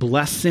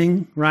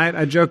 blessing, right?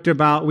 I joked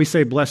about, we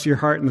say bless your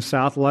heart in the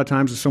South. A lot of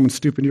times if someone's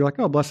stupid, you're like,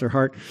 oh, bless their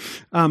heart.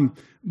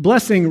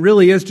 Blessing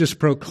really is just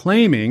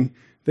proclaiming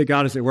that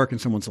God is at work in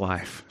someone's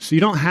life. So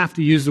you don't have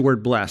to use the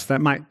word bless. That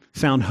might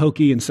sound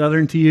hokey and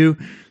Southern to you.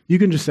 You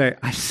can just say,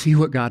 I see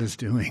what God is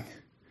doing.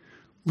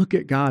 Look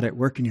at God at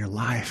work in your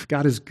life.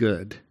 God is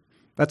good.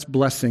 That's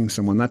blessing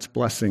someone. That's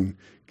blessing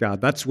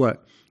God. That's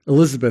what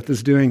Elizabeth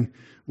is doing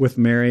with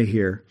Mary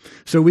here.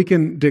 So we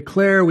can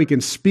declare, we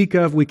can speak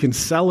of, we can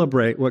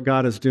celebrate what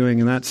God is doing,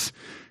 and that's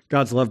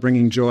God's love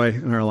bringing joy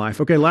in our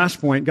life. Okay,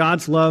 last point.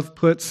 God's love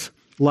puts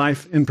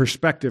life in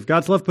perspective.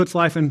 God's love puts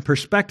life in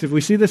perspective.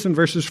 We see this in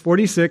verses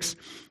 46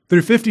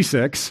 through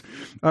 56.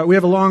 We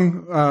have a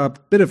long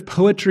bit of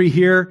poetry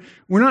here.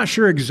 We're not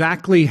sure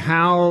exactly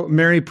how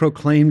Mary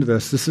proclaimed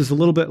this. This is a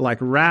little bit like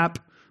rap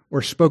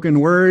or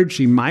spoken word.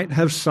 She might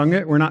have sung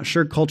it. We're not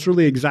sure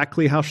culturally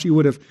exactly how she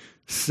would have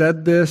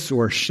said this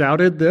or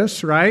shouted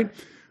this, right?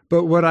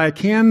 But what I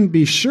can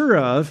be sure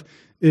of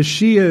is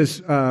she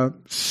is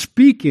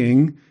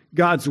speaking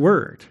God's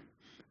word.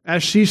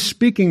 As she's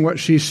speaking what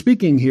she's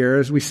speaking here,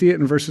 as we see it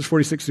in verses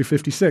 46 through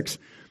 56,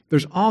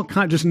 there's all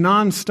just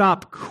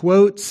nonstop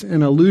quotes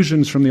and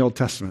allusions from the Old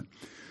Testament.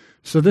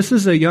 So this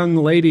is a young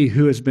lady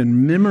who has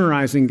been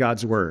memorizing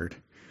God's word.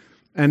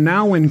 And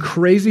now when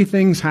crazy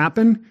things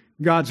happen,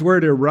 God's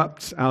word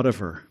erupts out of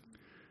her.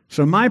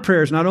 So my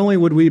prayer is not only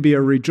would we be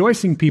a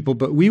rejoicing people,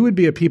 but we would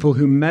be a people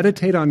who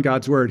meditate on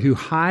God's word, who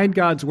hide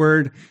God's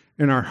word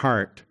in our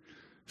heart,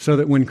 so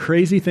that when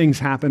crazy things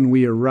happen,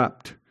 we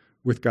erupt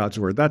with God's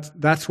word.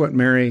 That's what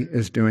Mary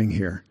is doing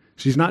here.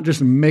 She's not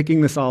just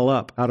making this all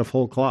up out of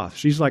whole cloth.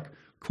 She's like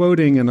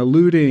quoting and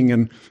alluding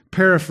and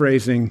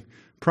paraphrasing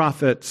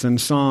prophets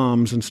and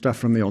psalms and stuff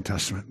from the Old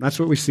Testament. That's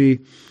what we see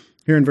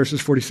here in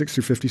verses 46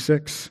 through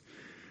 56.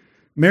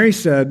 Mary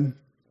said,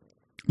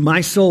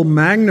 "My soul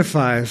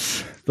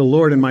magnifies the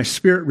Lord, and my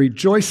spirit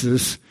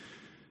rejoices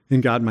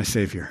in God my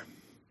Savior."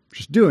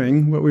 just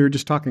doing what we were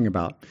just talking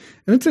about.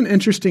 And it's an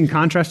interesting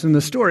contrast in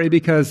the story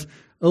because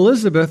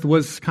Elizabeth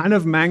was kind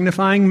of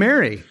magnifying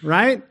Mary,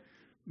 right?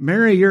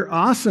 Mary, you're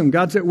awesome.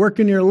 God's at work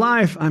in your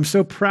life. I'm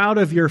so proud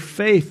of your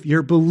faith,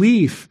 your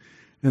belief.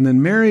 And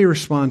then Mary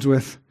responds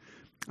with,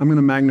 I'm going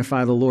to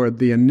magnify the Lord,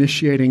 the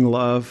initiating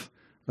love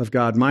of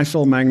God. My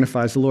soul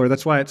magnifies the Lord.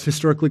 That's why it's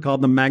historically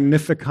called the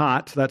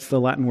Magnificat. That's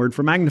the Latin word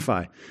for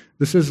magnify.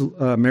 This is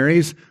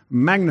Mary's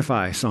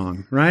magnify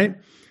song, right?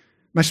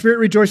 My spirit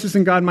rejoices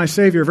in God, my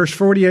Savior. Verse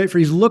 48, for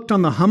he's looked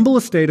on the humble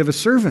estate of a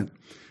servant.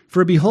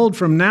 For behold,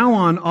 from now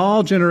on,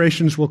 all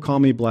generations will call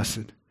me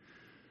blessed.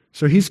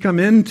 So he's come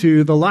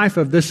into the life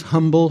of this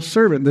humble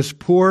servant, this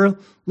poor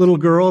little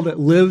girl that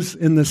lives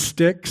in the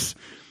sticks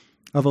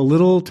of a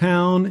little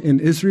town in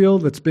Israel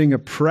that's being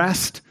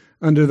oppressed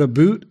under the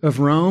boot of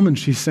Rome. And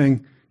she's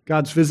saying,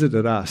 God's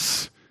visited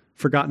us,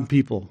 forgotten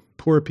people,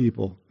 poor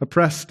people,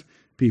 oppressed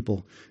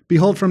people.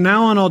 Behold, from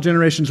now on all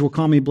generations will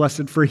call me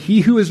blessed, for he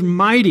who is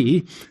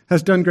mighty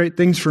has done great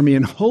things for me,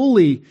 and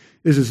holy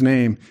is his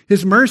name.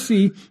 His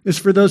mercy is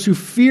for those who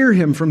fear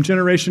him from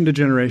generation to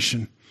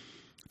generation.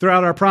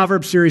 Throughout our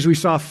Proverbs series, we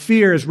saw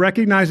fear as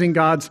recognizing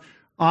God's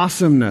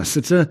awesomeness.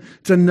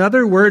 It's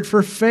another word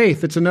for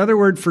faith. It's another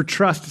word for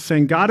trust. It's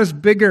saying God is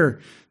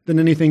bigger than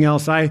anything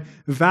else. I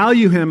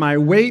value him. I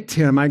weight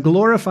him. I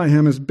glorify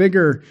him as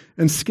bigger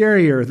and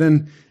scarier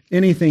than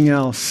anything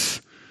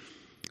else.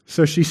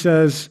 So she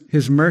says,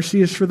 his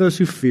mercy is for those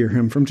who fear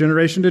him from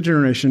generation to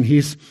generation.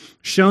 He's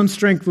shown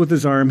strength with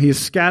his arm. He has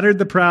scattered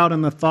the proud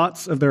in the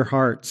thoughts of their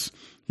hearts.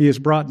 He has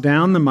brought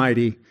down the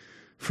mighty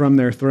from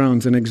their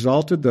thrones and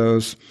exalted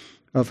those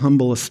of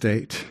humble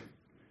estate.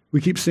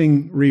 We keep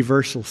seeing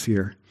reversals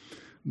here.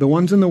 The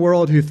ones in the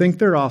world who think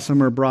they're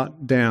awesome are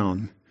brought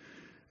down,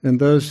 and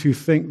those who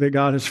think that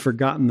God has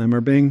forgotten them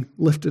are being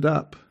lifted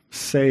up,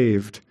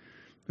 saved,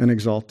 and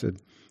exalted.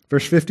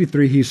 Verse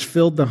 53, he's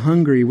filled the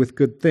hungry with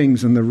good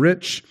things, and the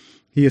rich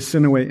he has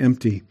sent away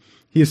empty.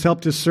 He has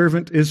helped his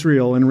servant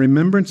Israel in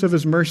remembrance of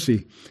his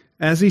mercy,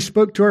 as he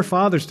spoke to our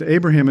fathers, to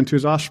Abraham, and to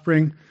his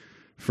offspring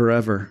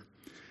forever.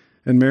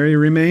 And Mary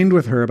remained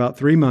with her about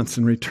 3 months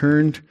and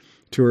returned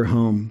to her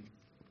home.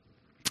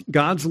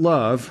 God's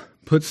love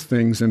puts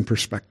things in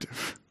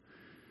perspective.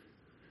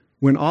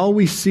 When all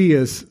we see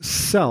is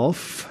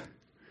self,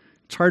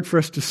 it's hard for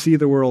us to see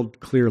the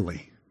world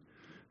clearly.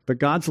 But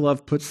God's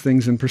love puts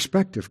things in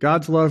perspective.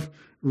 God's love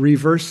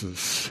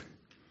reverses.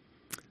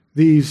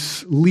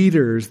 These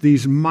leaders,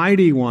 these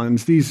mighty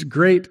ones, these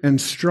great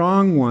and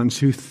strong ones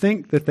who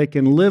think that they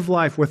can live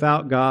life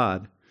without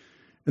God,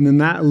 and then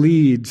that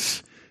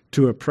leads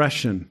to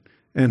oppression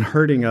and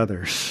hurting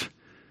others.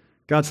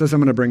 God says, I'm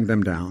going to bring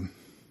them down.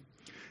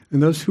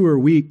 And those who are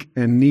weak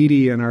and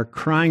needy and are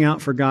crying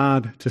out for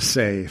God to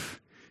save,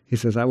 he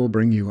says, I will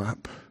bring you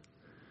up.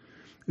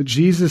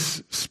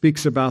 Jesus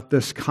speaks about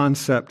this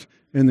concept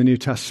in the New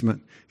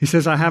Testament. He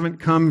says, I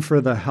haven't come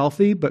for the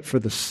healthy, but for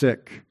the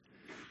sick.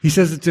 He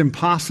says it's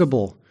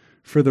impossible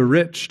for the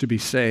rich to be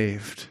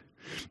saved.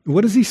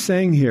 What is he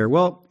saying here?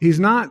 Well, he's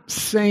not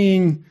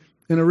saying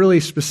in a really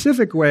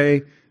specific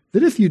way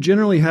that if you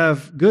generally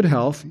have good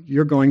health,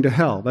 you're going to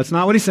hell. That's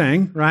not what he's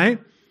saying, right?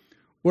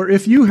 Or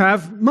if you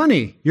have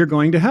money, you're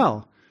going to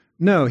hell.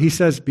 No, he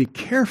says be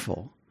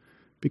careful,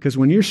 because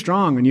when you're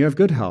strong and you have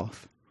good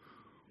health,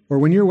 or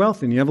when you're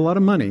wealthy and you have a lot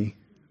of money,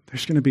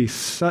 there's going to be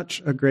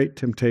such a great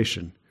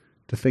temptation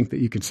to think that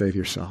you can save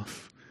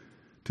yourself,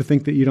 to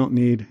think that you don't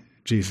need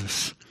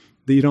Jesus,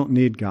 that you don't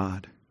need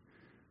God,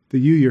 that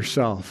you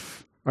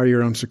yourself are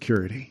your own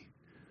security.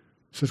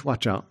 He says,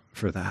 watch out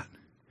for that.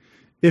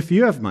 If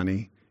you have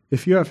money,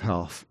 if you have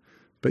health,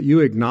 but you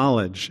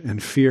acknowledge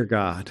and fear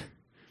God,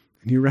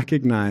 and you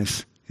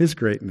recognize his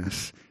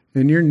greatness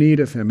and your need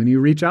of him, and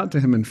you reach out to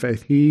him in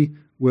faith, he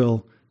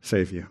will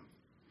save you,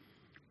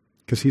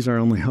 because he's our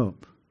only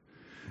hope.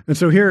 And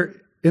so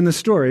here in the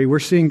story, we're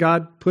seeing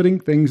God putting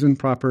things in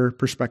proper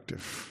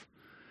perspective.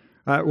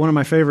 One of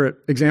my favorite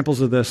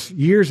examples of this,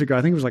 years ago,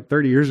 I think it was like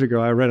 30 years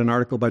ago, I read an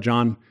article by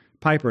John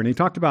Piper, and he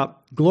talked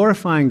about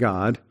glorifying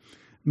God.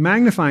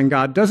 Magnifying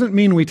God doesn't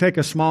mean we take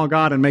a small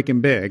God and make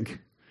him big.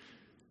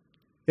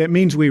 It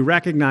means we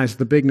recognize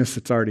the bigness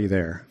that's already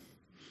there.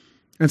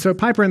 And so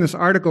Piper in this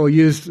article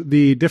used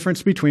the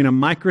difference between a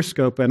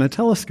microscope and a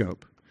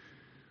telescope.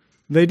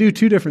 They do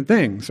two different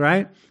things,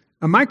 right?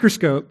 A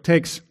microscope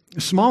takes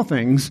small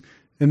things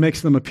and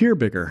makes them appear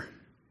bigger.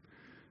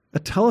 A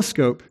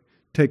telescope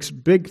takes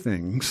big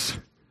things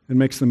and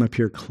makes them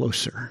appear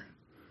closer.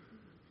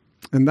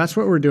 And that's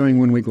what we're doing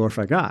when we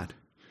glorify God.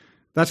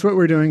 That's what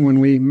we're doing when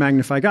we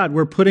magnify God.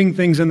 We're putting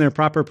things in their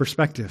proper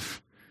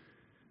perspective.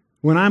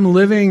 When I'm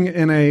living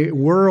in a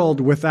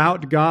world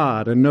without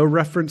God and no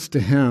reference to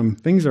him,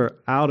 things are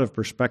out of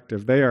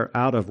perspective. They are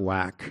out of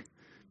whack,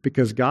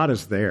 because God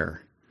is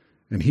there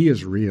and he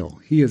is real.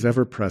 He is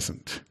ever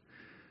present.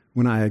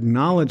 When I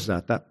acknowledge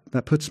that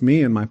puts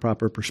me in my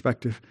proper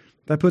perspective.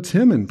 That puts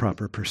him in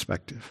proper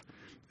perspective.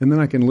 And then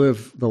I can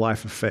live the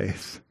life of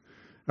faith.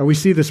 We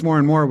see this more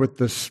and more with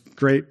this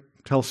great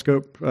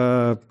telescope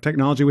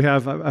technology we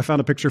have. I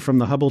found a picture from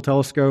the Hubble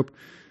telescope.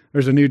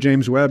 There's a new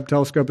James Webb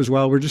telescope as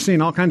well. We're just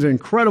seeing all kinds of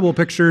incredible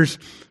pictures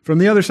from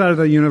the other side of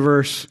the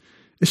universe.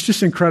 It's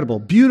just incredible,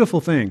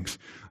 beautiful things.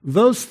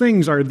 Those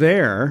things are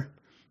there.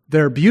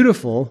 They're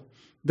beautiful.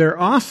 They're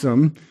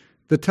awesome.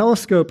 The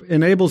telescope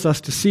enables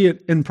us to see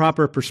it in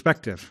proper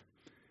perspective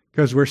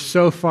because we're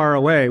so far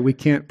away, we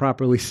can't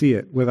properly see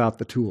it without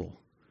the tool.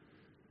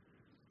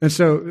 And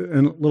so,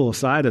 and a little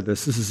aside of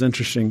this is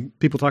interesting.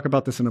 People talk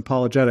about this in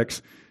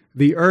apologetics.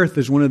 The earth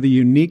is one of the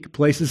unique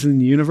places in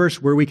the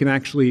universe where we can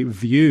actually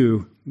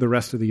view the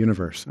rest of the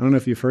universe. I don't know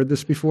if you've heard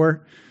this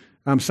before.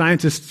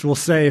 Scientists will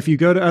say if you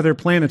go to other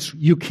planets,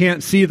 you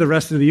can't see the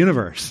rest of the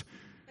universe.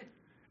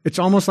 It's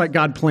almost like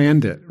God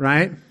planned it,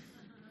 right?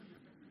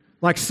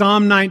 Like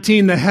Psalm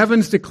 19, the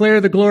heavens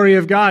declare the glory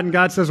of God, and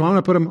God says, well, I'm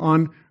going to put them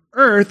on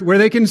earth where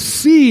they can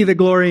see the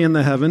glory in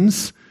the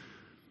heavens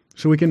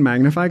so we can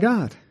magnify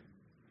God.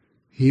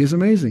 He is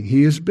amazing.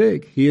 He is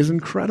big. He is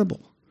incredible.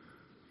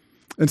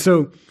 And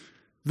so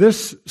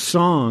this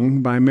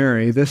song by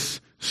Mary, this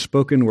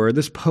spoken word,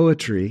 this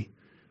poetry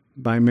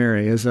by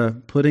Mary is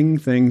a putting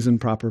things in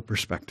proper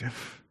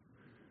perspective.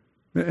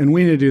 And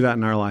we need to do that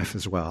in our life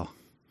as well.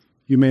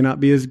 You may not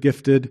be as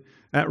gifted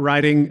at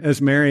writing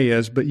as Mary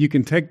is, but you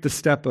can take the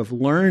step of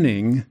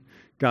learning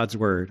God's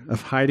word,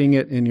 of hiding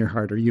it in your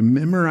heart. Are you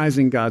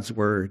memorizing God's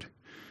word?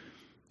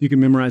 You can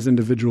memorize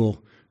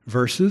individual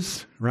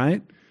verses,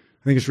 right?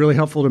 I think it's really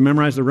helpful to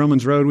memorize the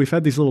Romans Road. We've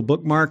had these little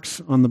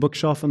bookmarks on the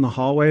bookshelf in the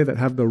hallway that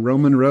have the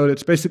Roman Road.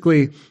 It's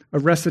basically a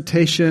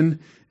recitation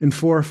in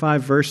 4 or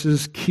 5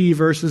 verses, key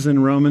verses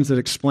in Romans that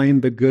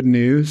explain the good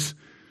news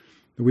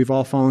that we've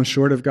all fallen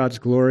short of God's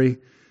glory,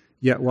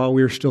 yet while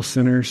we were still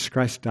sinners,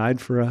 Christ died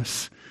for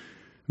us.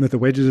 And that the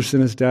wages of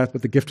sin is death,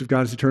 but the gift of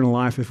God is eternal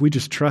life. If we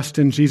just trust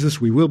in Jesus,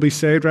 we will be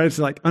saved, right? It's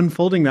like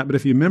unfolding that. But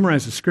if you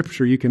memorize the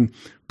scripture, you can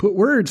put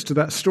words to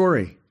that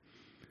story.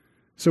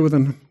 So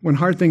when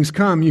hard things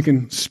come, you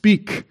can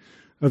speak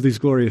of these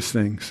glorious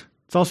things.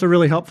 It's also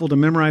really helpful to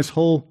memorize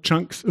whole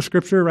chunks of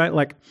scripture, right?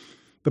 Like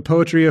the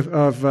poetry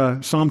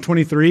of Psalm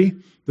 23,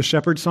 the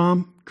shepherd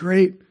psalm.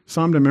 Great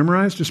psalm to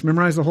memorize. Just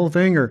memorize the whole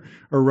thing. Or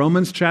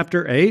Romans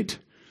chapter 8,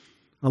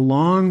 a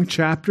long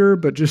chapter,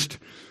 but just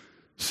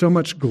so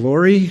much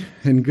glory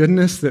and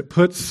goodness that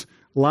puts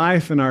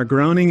life and our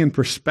groaning in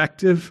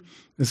perspective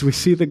as we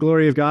see the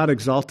glory of God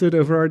exalted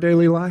over our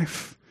daily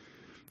life.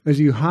 As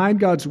you hide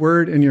God's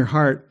word in your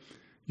heart,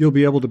 you'll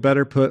be able to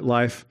better put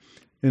life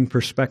in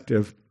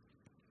perspective.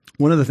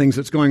 One of the things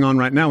that's going on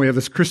right now, we have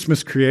this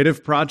Christmas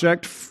creative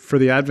project for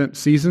the Advent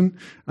season.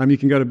 You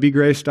can go to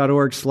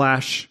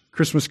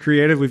begrace.org/Christmas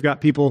creative. We've got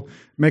people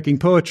making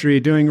poetry,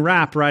 doing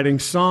rap, writing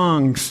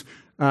songs,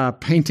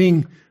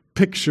 painting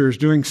pictures,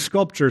 doing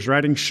sculptures,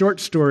 writing short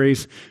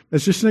stories.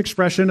 It's just an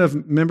expression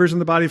of members in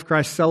the body of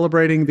Christ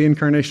celebrating the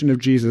incarnation of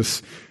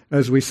Jesus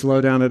as we slow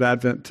down at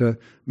Advent to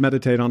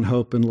meditate on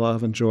hope and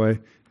love and joy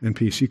and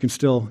peace. You can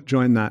still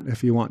join that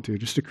if you want to.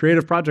 Just a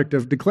creative project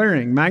of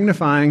declaring,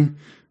 magnifying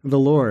the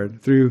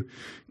Lord through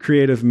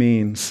creative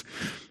means.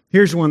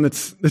 Here's one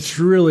that's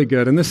really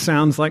good, and this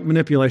sounds like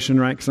manipulation,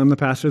 right? Because I'm the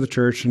pastor of the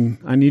church, and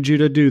I need you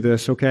to do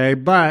this, okay?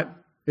 But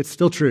it's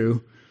still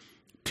true.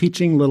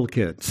 Teaching little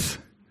kids.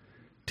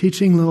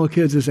 Teaching little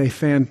kids is a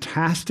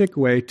fantastic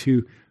way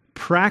to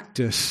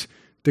practice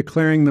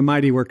declaring the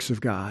mighty works of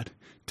God,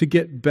 to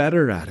get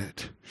better at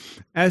it.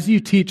 As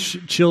you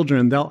teach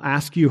children, they'll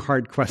ask you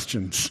hard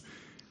questions.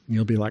 And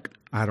you'll be like,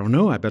 I don't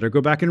know, I better go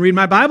back and read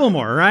my Bible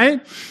more,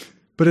 right?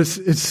 But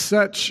it's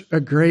such a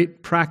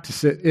great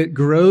practice. It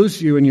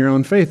grows you in your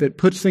own faith. It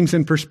puts things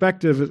in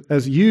perspective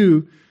as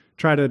you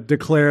try to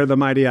declare the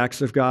mighty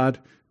acts of God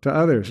to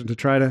others and to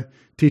try to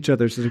teach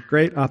others. It's a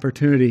great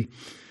opportunity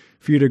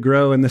for you to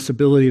grow in this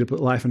ability to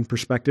put life in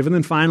perspective. And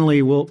then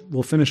finally,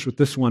 we'll finish with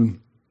this one.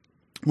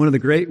 One of the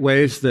great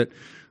ways that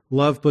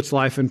love puts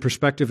life in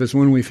perspective is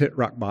when we've hit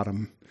rock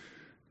bottom.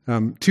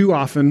 Too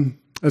often,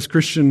 as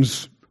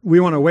Christians, we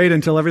want to wait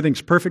until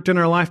everything's perfect in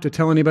our life to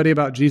tell anybody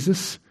about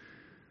Jesus.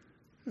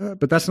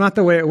 But that's not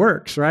the way it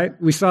works, right?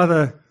 We saw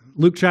the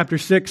Luke chapter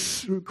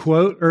 6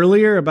 quote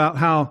earlier about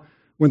how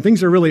when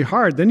things are really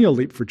hard, then you'll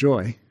leap for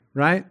joy,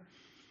 right?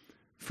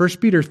 1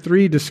 Peter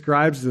 3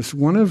 describes this.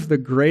 One of the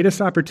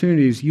greatest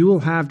opportunities you will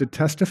have to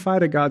testify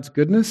to God's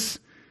goodness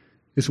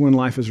is when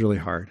life is really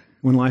hard,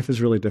 when life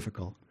is really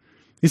difficult.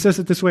 He says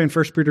it this way in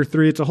 1 Peter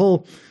 3. It's a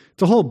whole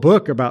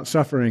book about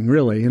suffering,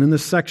 really. And in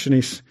this section,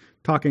 he's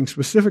talking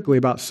specifically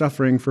about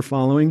suffering for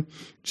following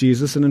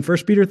Jesus. And in 1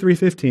 Peter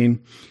 3:15,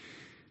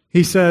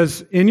 he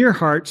says, in your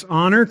hearts,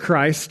 honor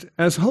Christ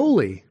as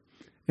holy,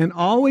 and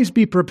always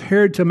be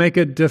prepared to make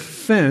a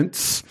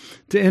defense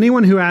to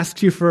anyone who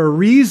asks you for a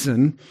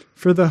reason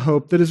for the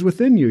hope that is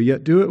within you,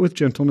 yet do it with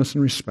gentleness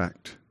and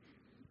respect.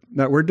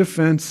 That word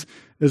defense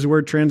is a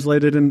word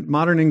translated in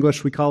modern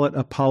English, we call it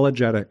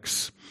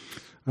apologetics.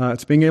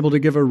 It's being able to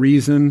give a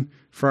reason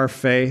for our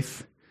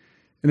faith.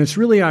 And it's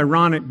really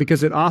ironic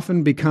because it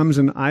often becomes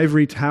an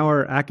ivory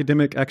tower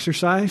academic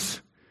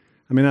exercise.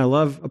 I mean, I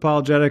love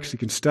apologetics. You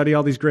can study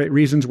all these great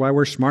reasons why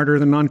we're smarter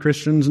than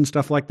non-Christians and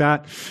stuff like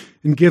that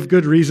and give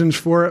good reasons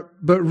for it.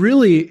 But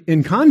really,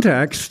 in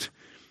context,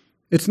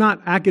 It's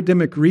not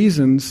academic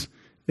reasons.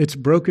 It's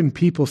broken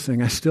people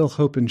saying, I still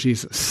hope in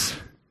Jesus.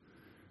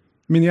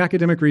 I mean, the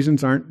academic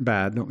reasons aren't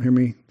bad. Don't hear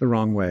me the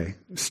wrong way.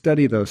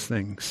 Study those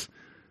things.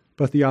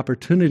 But the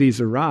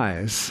opportunities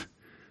arise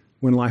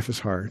when life is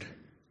hard.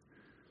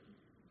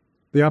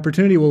 The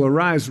opportunity will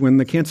arise when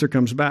the cancer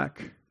comes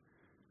back.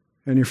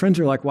 And your friends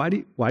are like, why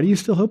do you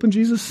still hope in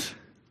Jesus?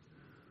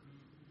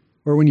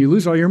 Or when you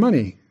lose all your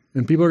money.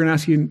 And people are going to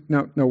ask you,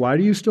 no, why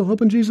do you still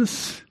hope in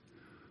Jesus?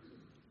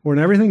 Or when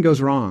everything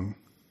goes wrong.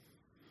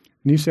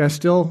 And you say, I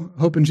still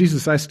hope in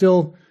Jesus. I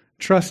still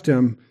trust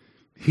him.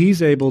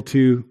 He's able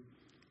to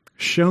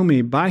show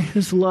me by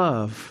his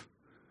love,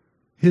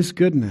 his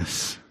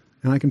goodness,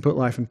 and I can put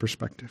life in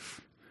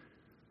perspective.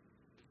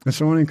 And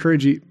so I want to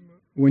encourage you,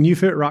 when you've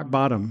hit rock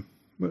bottom,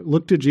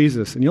 look to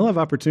Jesus, and you'll have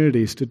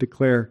opportunities to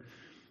declare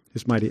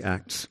his mighty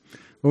acts.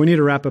 Well, we need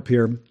to wrap up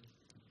here.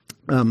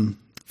 1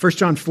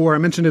 John 4, I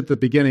mentioned at the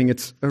beginning,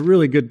 it's a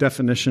really good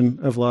definition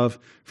of love.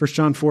 1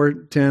 John 4,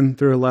 10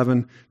 through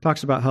 11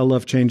 talks about how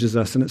love changes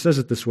us, and it says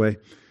it this way.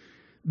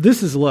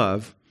 This is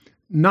love,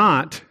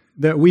 not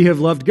that we have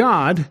loved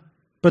God,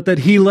 but that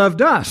he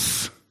loved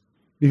us.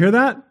 You hear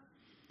that?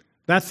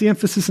 That's the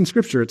emphasis in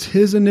Scripture. It's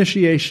his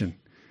initiation.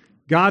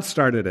 God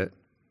started it,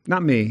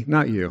 not me,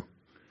 not you.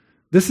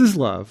 This is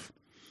love.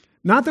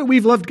 Not that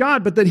we've loved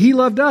God, but that he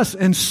loved us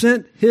and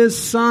sent his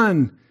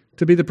Son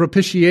to be the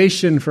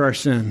propitiation for our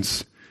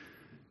sins.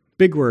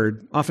 Big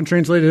word, often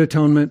translated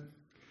atonement.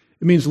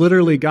 It means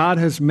literally God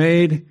has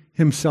made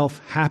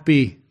himself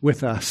happy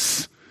with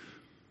us.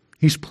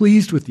 He's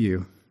pleased with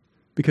you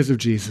because of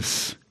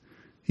Jesus.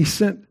 He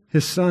sent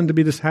his Son to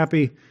be this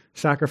happy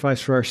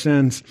sacrifice for our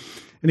sins.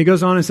 And he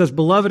goes on and says,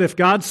 Beloved, if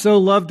God so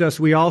loved us,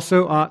 we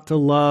also ought to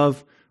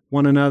love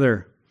one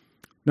another.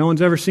 No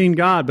one's ever seen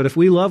God, but if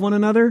we love one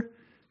another,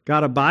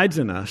 God abides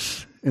in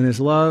us, and his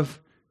love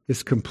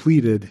is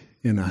completed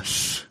in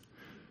us.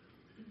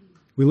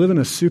 We live in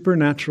a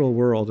supernatural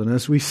world, and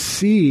as we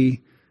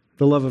see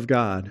the love of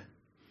God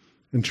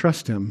and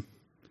trust him,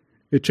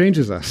 it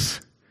changes us.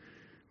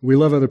 We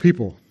love other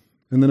people,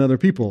 and then other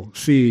people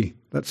see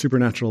that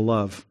supernatural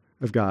love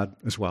of God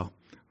as well.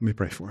 Let me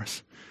pray for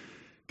us.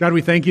 God,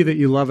 we thank you that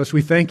you love us.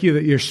 We thank you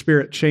that your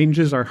Spirit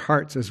changes our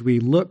hearts as we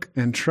look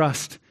and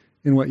trust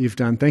in what you've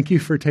done. Thank you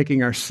for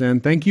taking our sin.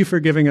 Thank you for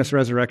giving us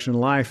resurrection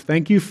life.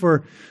 Thank you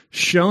for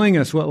showing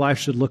us what life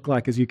should look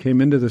like as you came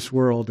into this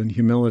world in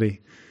humility.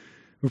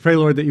 We pray,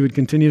 Lord, that you would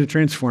continue to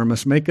transform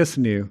us, make us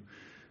new.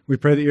 We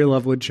pray that your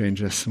love would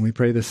change us, and we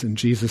pray this in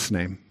Jesus'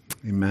 name.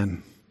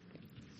 Amen.